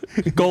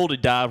 Goldie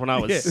died when I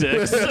was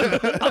 6.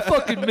 I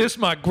fucking miss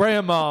my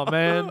grandma,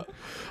 man.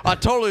 I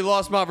totally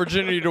lost my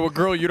virginity to a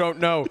girl you don't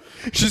know.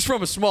 She's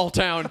from a small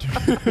town.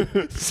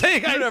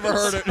 Saying I never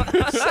heard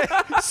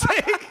it.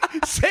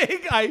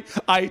 saying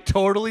I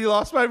totally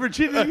lost my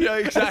virginity. Yeah,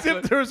 exactly. As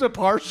if there's a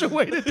partial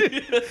way to do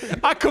it.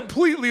 I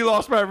completely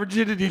lost my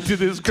virginity to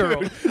this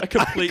girl. I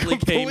completely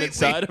came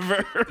inside of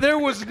her. There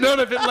was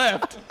none of it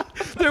left.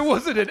 There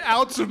wasn't an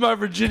ounce of my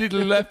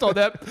virginity left on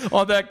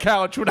that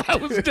couch when I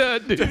was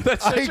done, dude.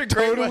 That's I such a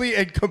great way. totally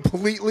and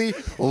completely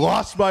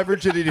lost my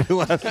virginity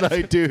last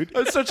night, dude.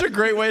 That's such a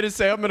great way to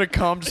say I'm gonna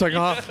come. Just like,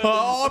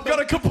 oh, I'm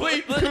gonna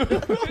complete.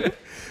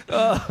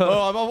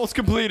 I'm almost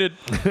completed.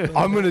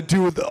 I'm gonna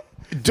do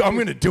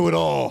it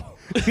all.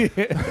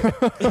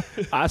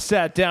 I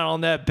sat down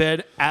on that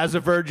bed as a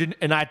virgin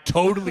and I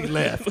totally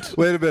left.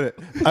 Wait a minute.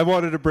 I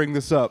wanted to bring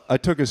this up. I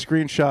took a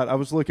screenshot. I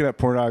was looking at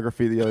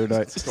pornography the other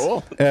night.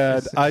 Cool.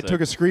 And I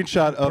took a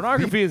screenshot of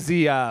Pornography is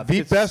the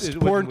the best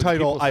porn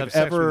title I've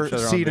ever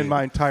seen in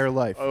my entire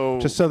life. Oh.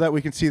 Just so that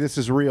we can see this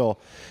is real.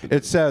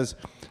 It says,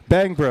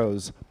 Bang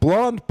Bros.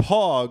 Blonde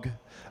Pog.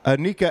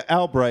 Anika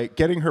Albright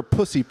getting her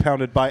pussy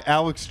pounded by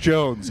Alex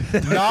Jones.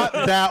 Not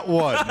that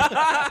one.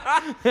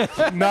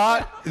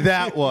 Not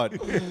that one.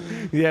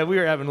 Yeah, we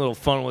were having a little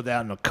fun with that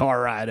in the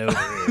car ride over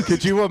here.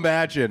 Could you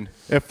imagine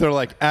if they're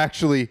like,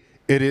 actually,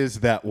 it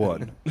is that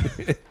one?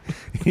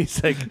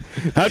 He's like,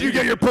 How'd you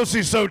get your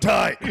pussy so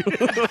tight?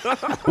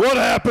 What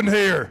happened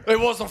here? It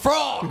was the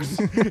frogs.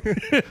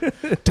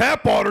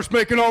 Tap water's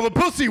making all the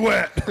pussy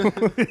wet.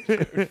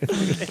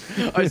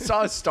 I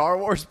saw a Star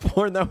Wars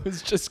porn that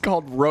was just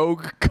called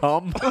Rogue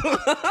Cum.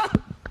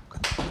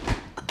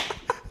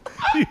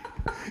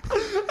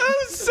 That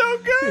was so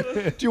good.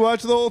 Did you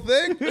watch the whole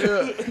thing?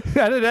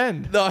 how did it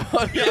end? No,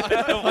 What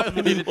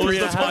was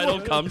the final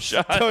cum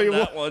shot? Tell you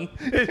that one.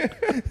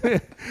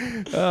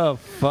 Oh,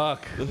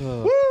 fuck.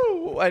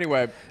 Woo.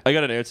 Anyway. I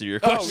got an answer to your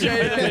Oh, question.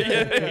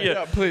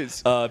 yeah,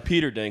 please.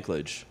 Peter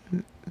Dinklage.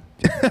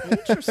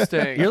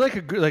 Interesting. You're like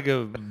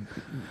a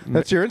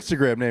That's your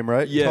Instagram name,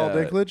 right? Yeah, Tall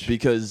Dinklage?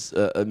 because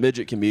a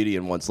midget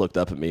comedian once looked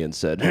up at me and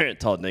said,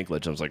 "Tall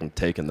Dinklage." I was like, "I'm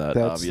taking that."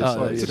 That's-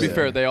 obviously. To be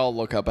fair, they all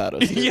look up at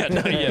us. yeah,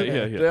 no,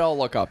 yeah. They all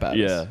look up at us.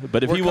 Yeah,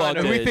 but if We're he kind walked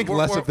of- in, we think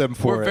less of them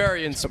for We're it.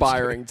 very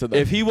inspiring to them.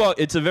 if he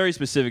walked, it's a very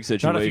specific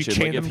Not if you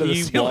situation. chain Like if him to the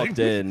he ceiling. walked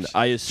in,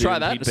 I assume Try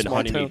that he'd in a been small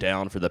hunting me town.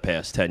 down for the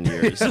past 10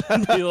 years.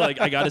 I'd be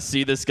like, I got to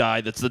see this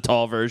guy that's the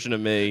tall version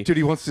of me. Dude,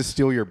 he wants to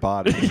steal your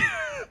body.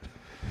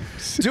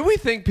 Do we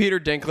think Peter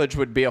Dinklage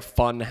would be a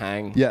fun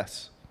hang?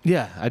 Yes.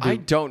 yeah, I do. I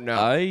don't know.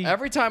 I-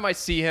 Every time I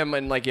see him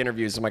in like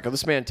interviews, I'm like, oh,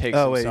 this man takes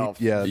Oh, wait,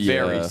 himself yeah.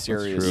 very that's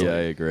seriously. Yeah, I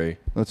agree.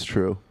 That's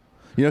true.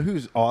 You know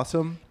who's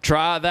awesome?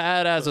 Try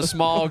that as a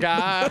small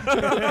guy.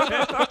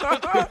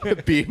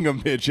 Being a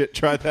midget.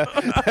 Try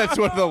that. That's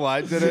one of the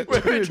lines in it.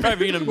 Try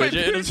being a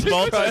midget in a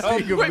small town.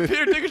 Being a Wait, midget.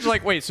 Peter Dinklage is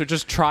like, wait, so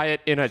just try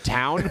it in a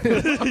town?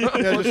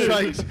 Yeah,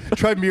 just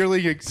try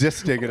merely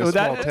existing in a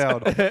small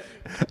town.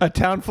 A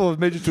town full of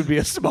midgets would be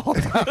a small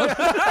town.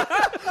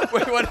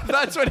 Wait, what if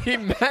that's what he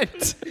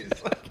meant?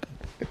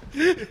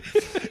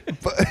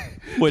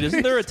 Wait,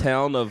 isn't there a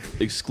town of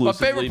My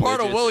exclusively favorite part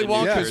of midgets Willy in New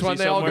Wonka is Jersey when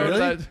they all go to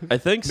somewhere? that. I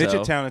think so.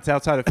 Midget Town. It's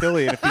outside of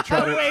Philly, and if you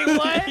try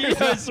to, Yeah,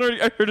 I swear,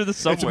 I heard of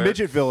this it's somewhere.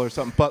 Midgetville or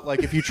something. But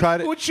like, if you try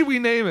to, What should we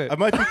name it? I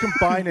might be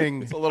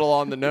combining. It's a little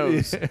on the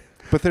nose.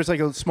 But there's like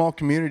a small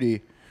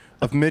community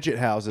of midget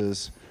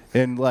houses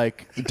in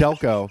like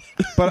Delco.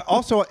 But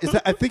also, is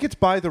that I think it's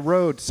by the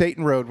road,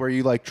 Satan Road, where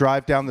you like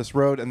drive down this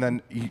road, and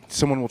then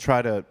someone will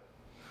try to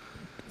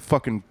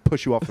fucking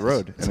push you off the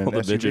road in an All the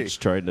SUV. midgets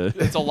trying to.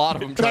 It's a lot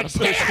of them trying to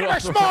push you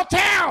off. Small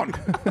town.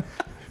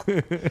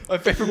 My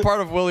favorite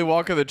part of Willy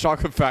Wonka, the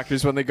Chocolate Factory,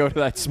 is when they go to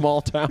that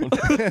small town.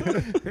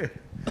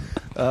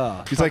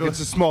 He's like, it's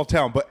a small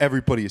town, but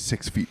everybody is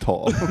 6 feet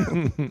tall.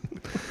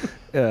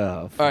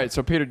 All right,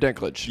 so Peter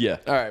Dinklage. Yeah.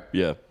 All right.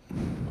 Yeah.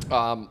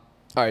 All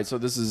right, so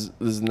this is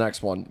the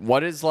next one.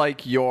 What is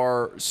like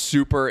your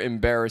super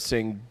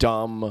embarrassing,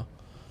 dumb,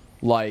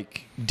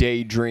 like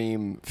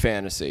daydream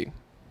fantasy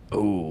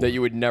Ooh. that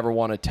you would never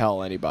want to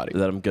tell anybody?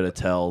 That I'm gonna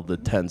tell the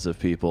tens of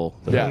people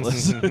that Yes.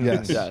 listen.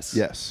 Yes. Yes.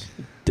 Yes.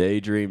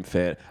 Daydream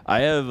fan. I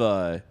have.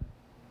 All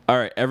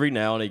right. Every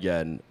now and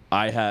again,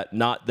 I had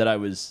not that I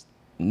was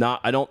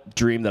not. I don't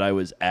dream that I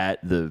was at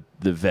the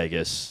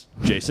Vegas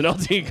Jason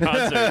Aldean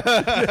concert.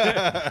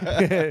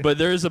 But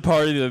there's a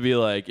party that would be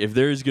like, if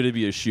there's gonna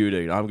be a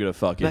shooting, I'm gonna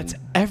fucking That's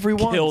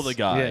everyone's. kill the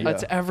guy. Yeah.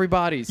 That's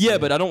everybody's. Yeah,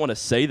 but I don't want to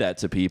say that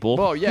to people.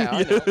 Well, yeah,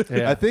 I know.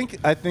 Yeah. I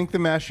think the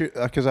mass shoot,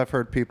 because I've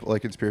heard people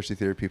like conspiracy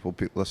theory people,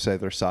 let's say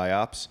they're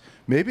psyops.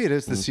 Maybe it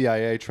is the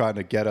CIA trying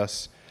to get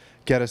us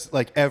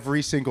like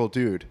every single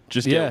dude.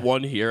 Just Yeah. get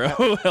one hero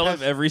out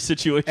of every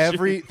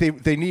situation.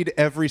 They need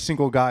every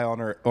single guy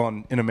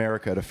in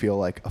America to feel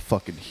like a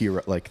fucking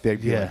hero. Like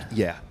they'd be Yeah. like,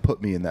 yeah,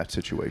 put me in that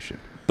situation.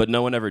 But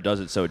no one ever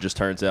does it, so it just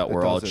turns out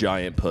we're all doesn't.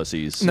 giant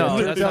pussies. No,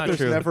 Turns that's out not there's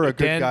true. never a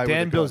good guy with a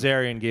Dan gun.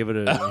 Bilzerian gave it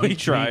a. He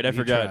tried. I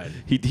forgot. tried.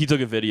 He took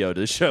a video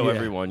to show Yeah.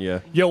 everyone. Yeah.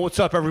 Yo, what's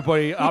up,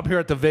 everybody? I'm here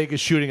at the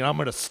Vegas shooting, and I'm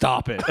gonna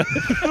stop it.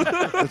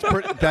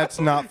 That's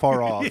not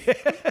far off.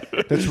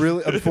 That's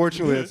really,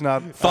 unfortunately, it's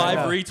not. 5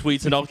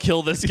 retweets and I'll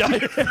kill this guy.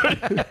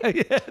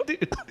 Yeah,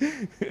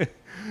 dude.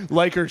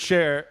 Like or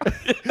share.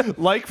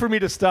 Like for me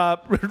to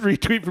stop.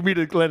 Retweet for me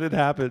to let it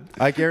happen.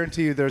 I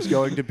guarantee you there's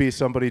going to be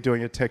somebody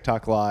doing a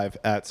TikTok live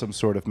at some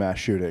sort of mass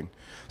shooting.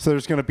 So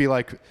there's going to be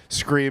like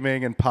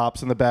screaming and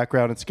pops in the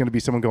background. It's going to be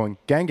someone going,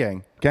 gang,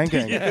 gang, gang,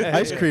 gang.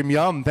 Ice cream,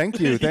 yum, thank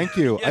you, thank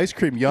you. Ice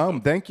cream,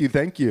 yum, thank you,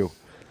 thank you.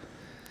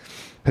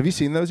 Have you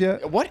seen those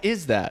yet? What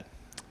is that?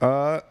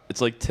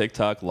 It's like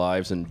TikTok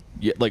lives and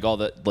like all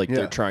that. Like Yeah.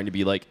 they're trying to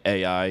be like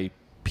AI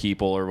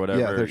people or whatever.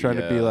 Yeah, they're trying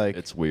to be like-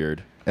 It's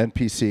weird.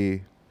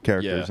 NPC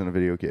characters Yeah. in a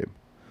video game.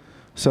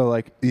 So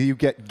like you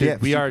get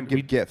gifts. we you are- can get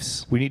we-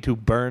 gifts. We need to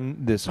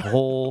burn this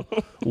whole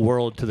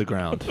world to the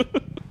ground.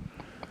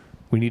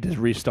 We need to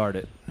restart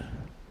it.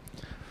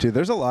 Dude,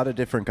 there's a lot of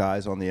different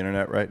guys on the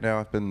internet right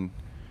now.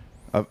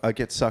 I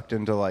get sucked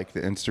into like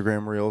the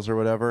Instagram reels or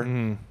whatever,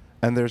 and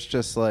there's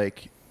just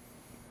like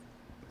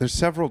there's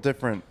several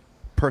different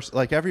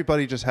like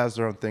everybody just has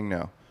their own thing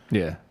now,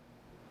 Yeah.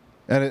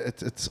 and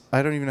it's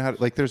I don't even know how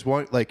to, like there's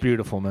one like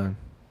Beautiful, man.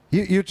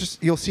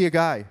 You'll see a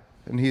guy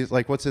and he's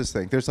like, what's his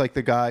thing? There's like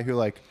the guy who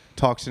like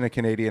talks in a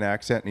Canadian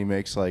accent and he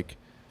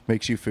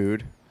makes you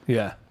food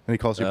Yeah. and he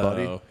calls you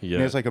buddy. Oh, yeah. And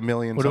he has like 1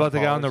 million. What about the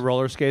guy on the followers.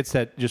 roller skates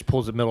that just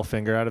pulls a middle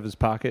finger out of his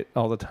pocket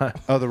all the time?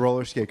 Oh, the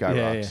roller skate guy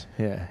yeah, rocks.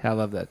 yeah. I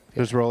love that.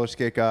 There's roller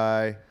skate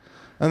guy.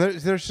 And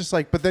there's just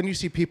like, but then you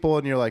see people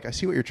and you're like, I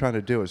see what you're trying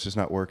to do. It's just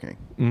not working.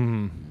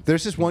 Mm.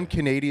 There's this one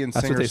Canadian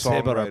That's singer what they say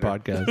about our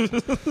songwriter.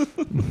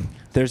 podcast.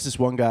 There's this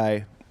one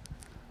guy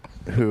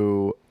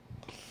who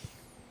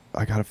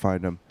I gotta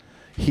find him.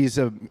 He's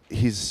a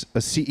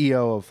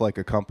CEO of like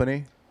a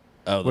company.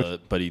 Oh,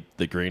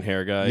 the green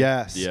hair guy.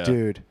 Yes, Yeah.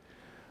 dude.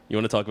 You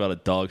want to talk about a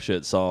dog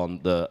shit song?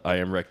 The I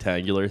am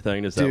rectangular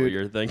thing. Is that what Dude,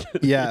 you're thinking?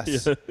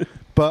 Yes, Yeah.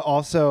 but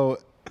also,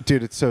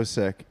 dude, it's so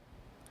sick.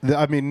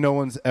 I mean, no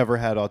one's ever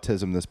had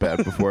autism this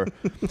bad before.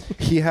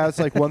 He has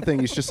like one thing.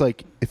 He's just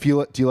like,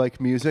 do you like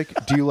music?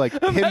 Do you like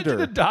Hinder?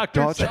 the doctor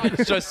Dodge- I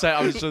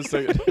was just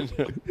saying.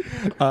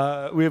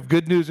 We have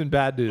good news and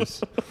bad news.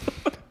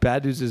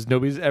 Bad news is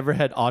nobody's ever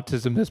had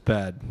autism this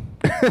bad.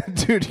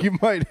 Dude,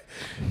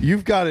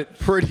 you've got it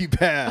pretty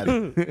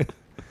bad.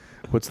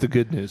 What's the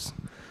good news?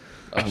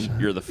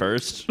 You're the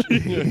first.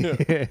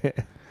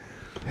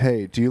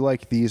 Hey, do you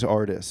like these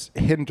artists?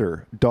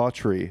 Hinder,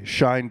 Daughtry,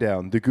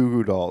 Shinedown, the Goo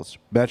Goo Dolls,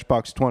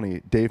 Matchbox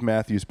 20, Dave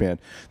Matthews Band.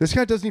 This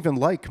guy doesn't even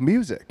like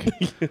music.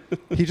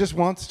 He just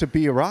wants to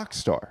be a rock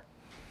star.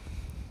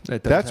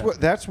 That's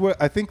what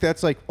I think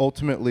that's like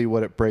ultimately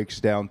what it breaks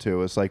down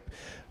to is like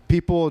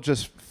people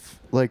just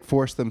like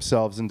force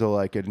themselves into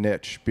like a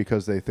niche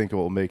because they think it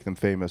will make them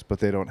famous, but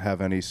they don't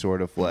have any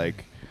sort of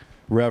like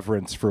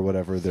reverence for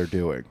whatever they're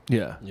doing.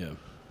 Yeah. Yeah.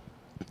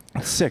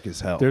 It's sick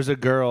as hell. There's a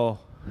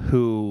girl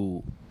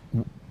who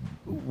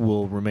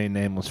will remain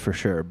nameless for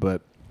sure,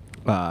 but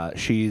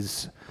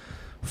she's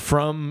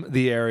from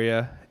the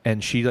area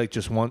and she like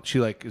she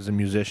like is a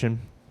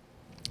musician.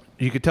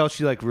 You could tell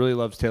she like really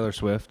loves Taylor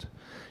Swift,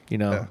 you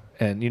know, Yeah.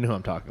 and you know who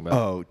I'm talking about.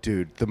 Oh,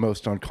 dude, the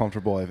most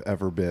uncomfortable I've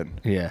ever been.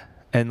 Yeah.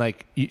 And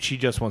like she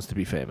just wants to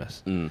be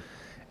famous. Mm.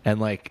 And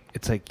like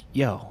it's like,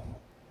 yo,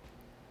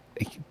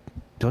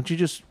 don't you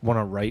just want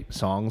to write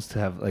songs to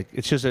have like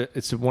it's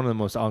one of the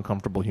most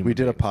uncomfortable human We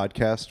did a beings.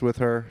 podcast with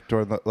her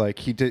during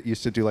the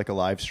used to do like a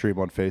live stream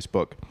on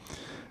Facebook,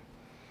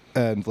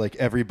 and like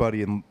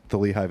everybody in the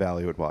Lehigh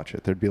Valley would watch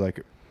it. There'd be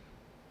like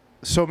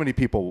so many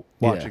people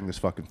watching Yeah. this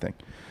fucking thing,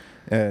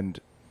 and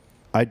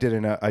I did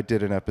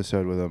an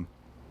episode with them,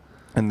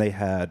 and they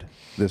had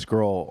this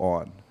girl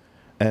on,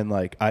 and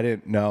like I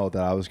didn't know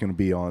that I was going to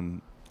be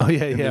on. Oh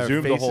yeah, in the yeah.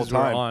 Zoom the whole faces were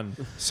time. on.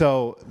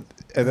 So,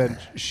 and then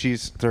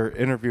they're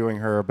interviewing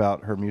her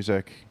about her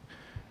music,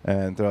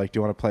 and they're like, "Do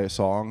you want to play a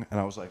song?" And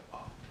I was like,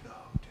 "Oh no,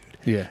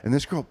 dude!" Yeah. And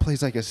this girl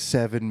plays like a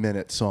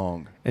 7-minute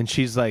song. And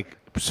she's like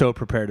so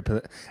prepared to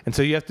put it. And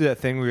so you have to do that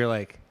thing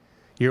where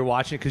you're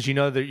watching because you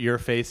know that your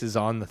face is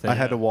on the thing. I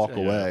had to walk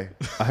Yeah. away.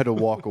 I had to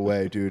walk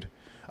away, dude.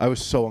 I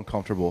was so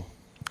uncomfortable.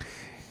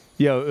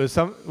 Yo, it was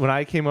when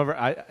I came over,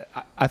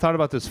 I thought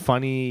about this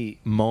funny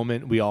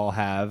moment we all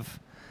have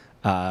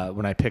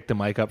when I picked the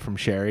mic up from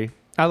Sherry.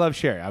 I love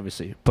Sherry,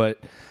 obviously, but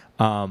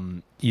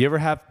you ever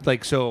have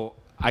so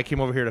I came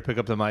over here to pick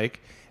up the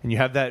mic, and you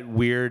have that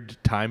weird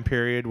time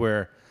period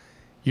where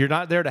you're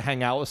not there to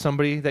hang out with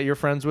somebody that you're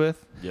friends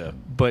with, Yeah.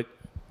 but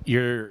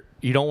you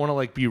don't want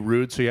to be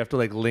rude, so you have to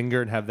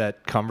linger and have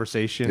that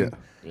conversation Yeah.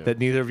 Yeah. that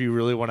neither of you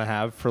really want to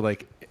have for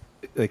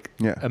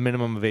Yeah. a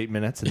minimum of 8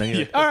 minutes, and then you're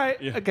like, all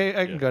right, Yeah. okay,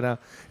 I can Yeah. go now.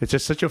 It's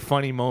just such a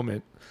funny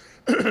moment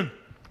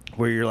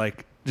where you're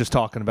just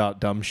talking about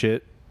dumb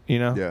shit, you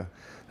know? Yeah.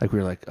 Like we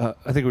were I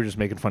think we were just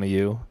making fun of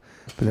you,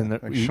 but then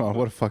Like, Sean,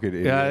 what a fucking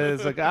idiot. yeah,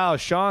 it's like, oh,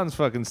 Sean's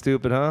fucking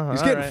stupid, huh?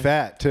 He's All getting right.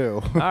 fat,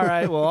 too. All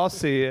right, well, I'll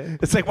see you.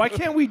 It's like, why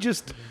can't we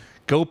just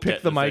go pick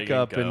Get the the mic thing and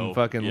up and go.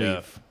 fucking Yeah.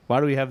 leave? Why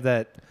do we have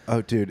that?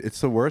 Oh, dude,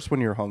 it's the worst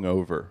when you're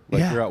hungover.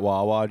 Yeah. You're at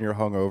Wawa and you're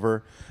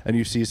hungover, and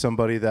you see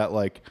somebody that,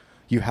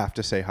 you have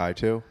to say hi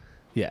to.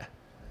 Yeah.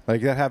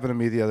 Like, that happened to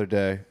me the other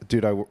day. A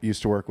dude I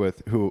used to work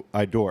with who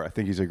I adore. I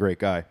think he's a great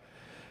guy.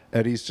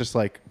 And he's just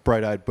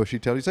bright-eyed,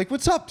 bushy-tailed. He's like,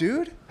 "What's up,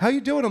 dude? How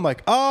you doing?" I'm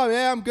like, "Oh,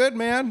 yeah, I'm good,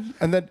 man."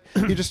 And then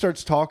he just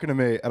starts talking to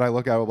me, and I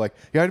look at him like,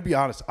 "You got to be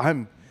honest.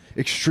 I'm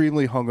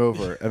extremely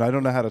hungover, and I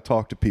don't know how to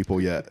talk to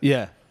people yet."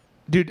 Yeah.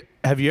 Dude,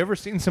 have you ever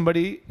seen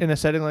somebody in a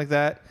setting like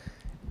that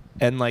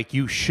and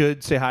you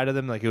should say hi to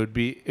them? It would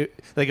be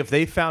if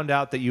they found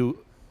out that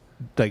you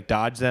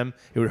dodge them,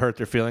 it would hurt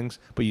their feelings,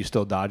 but you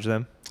still dodge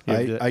them. You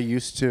ever do that? I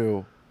used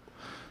to,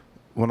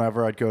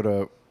 whenever I'd go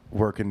to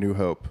work in New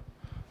Hope,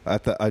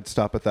 I'd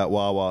stop at that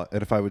Wawa,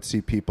 and if I would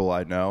see people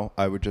I know,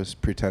 I would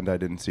just pretend I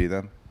didn't see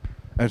them.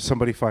 And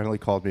somebody finally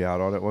called me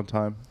out on it one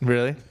time.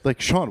 Really? Like,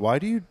 "Sean, why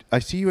do I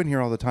see you in here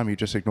all the time, you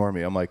just ignore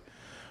me?" I'm like,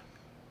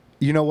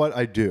 "You know what?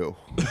 I do.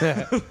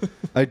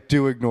 I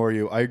do ignore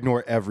you. I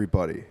ignore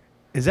everybody."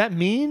 Is that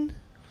mean?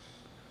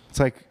 It's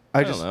like,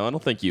 I don't know. I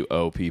don't think you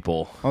owe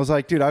people. I was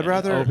like, dude, I'd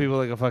rather. Oh, people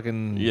a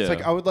fucking Yeah. It's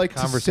like, I would like to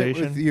sit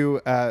Conversation? with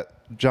you at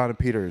John and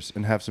Peter's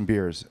and have some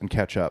beers and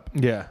catch up.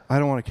 Yeah. I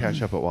don't want to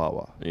catch up at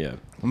Wawa. Yeah.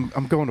 I'm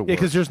going to work. Yeah,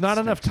 because there's not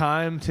enough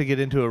time to get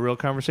into a real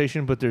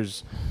conversation, but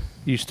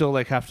you still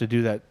have to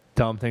do that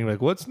dumb thing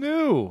like, "What's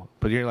new?"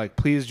 But you're like,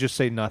 "Please just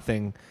say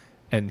nothing,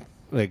 and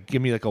like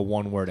give me like a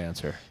one-word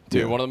answer."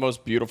 Dude, one of the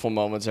most beautiful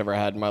moments I ever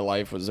had in my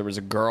life was there was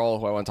a girl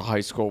who I went to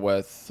high school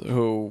with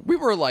who we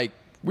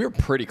were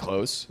pretty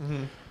close.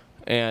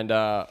 And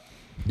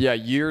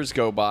years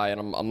go by, and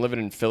I'm living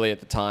in Philly at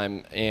the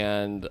time,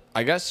 and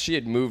I guess she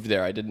had moved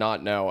there. I did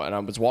not know. And I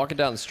was walking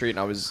down the street, and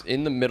I was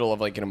in the middle of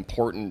like an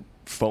important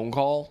phone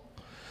call.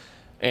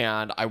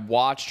 And I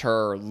watched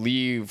her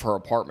leave her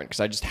apartment because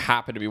I just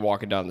happened to be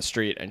walking down the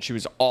street, and she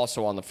was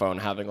also on the phone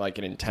having like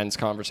an intense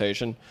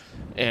conversation.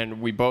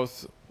 And we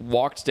both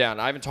walked down.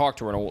 I haven't talked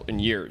to her in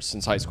years,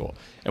 since high school.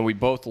 And we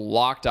both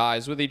locked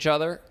eyes with each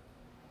other,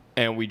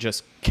 and we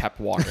just kept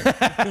walking.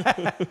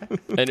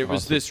 And it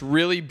was this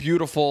really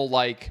beautiful,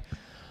 like,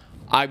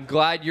 I'm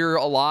glad you're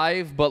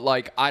alive, but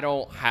like I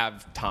don't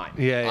have time.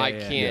 I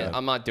can't. Yeah.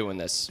 I'm not doing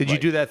this. Did you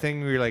do that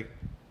thing where you're like,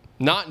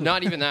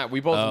 Not even that. We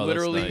both Oh, that's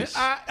literally. nice.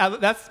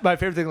 that's my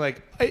favorite thing.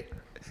 Like,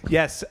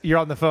 yes, you're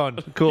on the phone.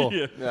 Cool.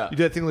 Yeah. You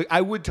do that thing like,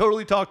 I would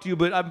totally talk to you,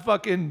 but I'm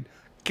fucking.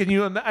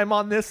 I'm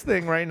on this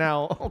thing right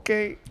now.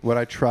 Okay. What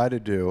I try to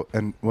do,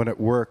 and when it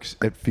works,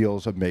 it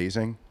feels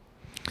amazing.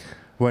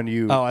 When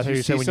you, Oh, I thought you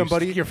see said when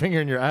somebody you stick your finger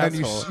in your and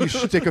asshole. you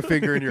stick a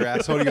finger in your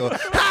asshole and you go,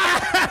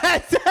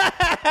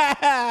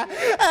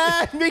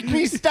 make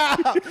me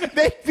stop.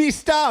 Make me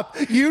stop.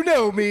 You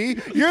know me.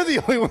 You're the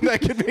only one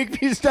that can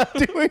make me stop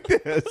doing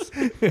this.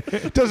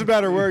 Doesn't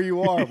matter where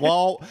you are.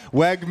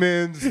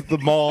 Wegmans, the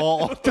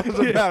mall.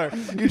 Doesn't matter.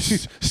 You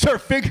just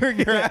start fingering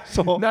your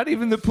asshole. Not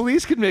even the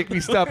police can make me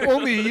stop.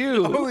 Only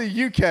you. Only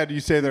you can. You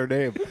say their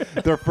name,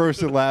 their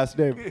first and last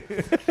name.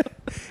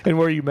 And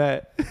where you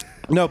met.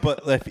 No,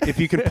 but if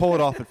you can pull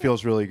it off, it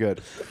feels really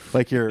good.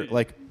 Like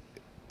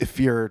if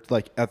you're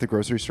like at the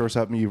grocery store or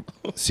something, you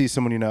see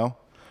someone you know,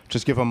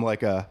 just give them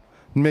like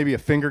maybe a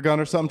finger gun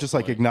or something. Just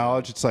like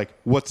acknowledge. It's like,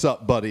 "What's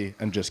up, buddy?"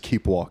 and just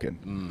keep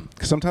walking.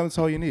 Because sometimes it's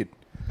all you need.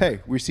 Hey,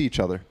 we see each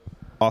other.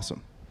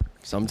 Awesome.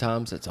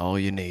 Sometimes that's all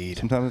you need.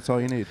 Sometimes it's all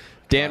you need.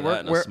 Dan, Try that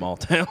in a where? small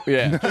town.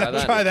 Yeah.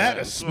 Try that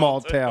in a small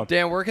town.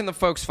 Dan, where can the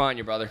folks find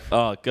you, brother?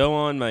 Go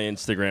on my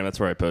Instagram. That's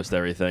where I post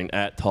everything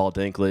at Tall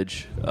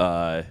Dinklage.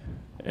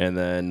 And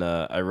then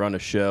I run a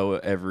show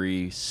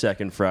every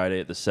second Friday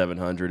at the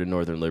 700 in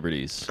Northern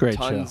Liberties. Great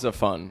Tons show. of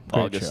fun.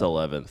 Great August show.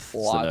 11th. It's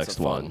Lots the of next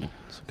fun. one.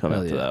 So come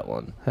Hell out to yeah. that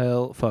one.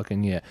 Hell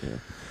fucking yeah.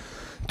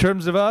 In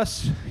terms of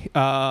us,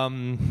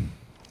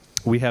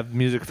 we have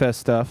Music Fest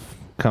stuff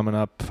coming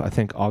up, I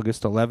think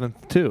August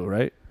 11th too,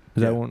 right?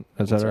 Is that one?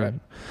 Is that That's right? right.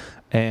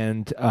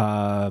 And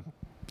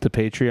the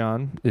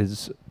Patreon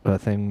is a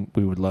thing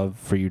we would love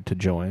for you to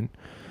join.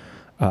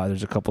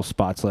 There's a couple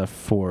spots left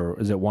for,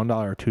 is it $1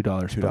 or $2?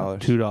 $2.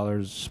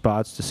 $2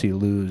 spots to see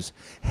Lou's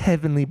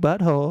Heavenly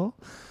Butthole.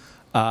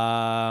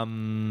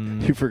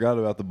 You forgot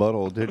about the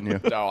butthole, didn't you?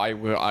 No, I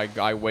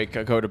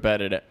go to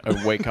bed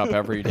I wake up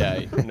every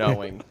day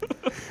knowing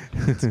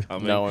what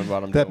I'm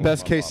doing. That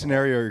best with my case bottle.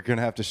 scenario, you're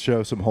gonna have to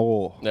show some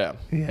hole. Yeah.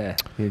 Yeah.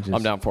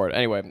 I'm down for it.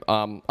 Anyway,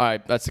 all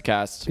right, that's the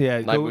cast. Yeah,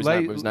 Night go Moves, like,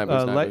 Night Moves, Night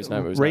Moves, Night Moves,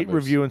 Night Moves, rate, Night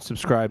Moves. review, and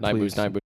subscribe, Night please. Moves, Night Moves.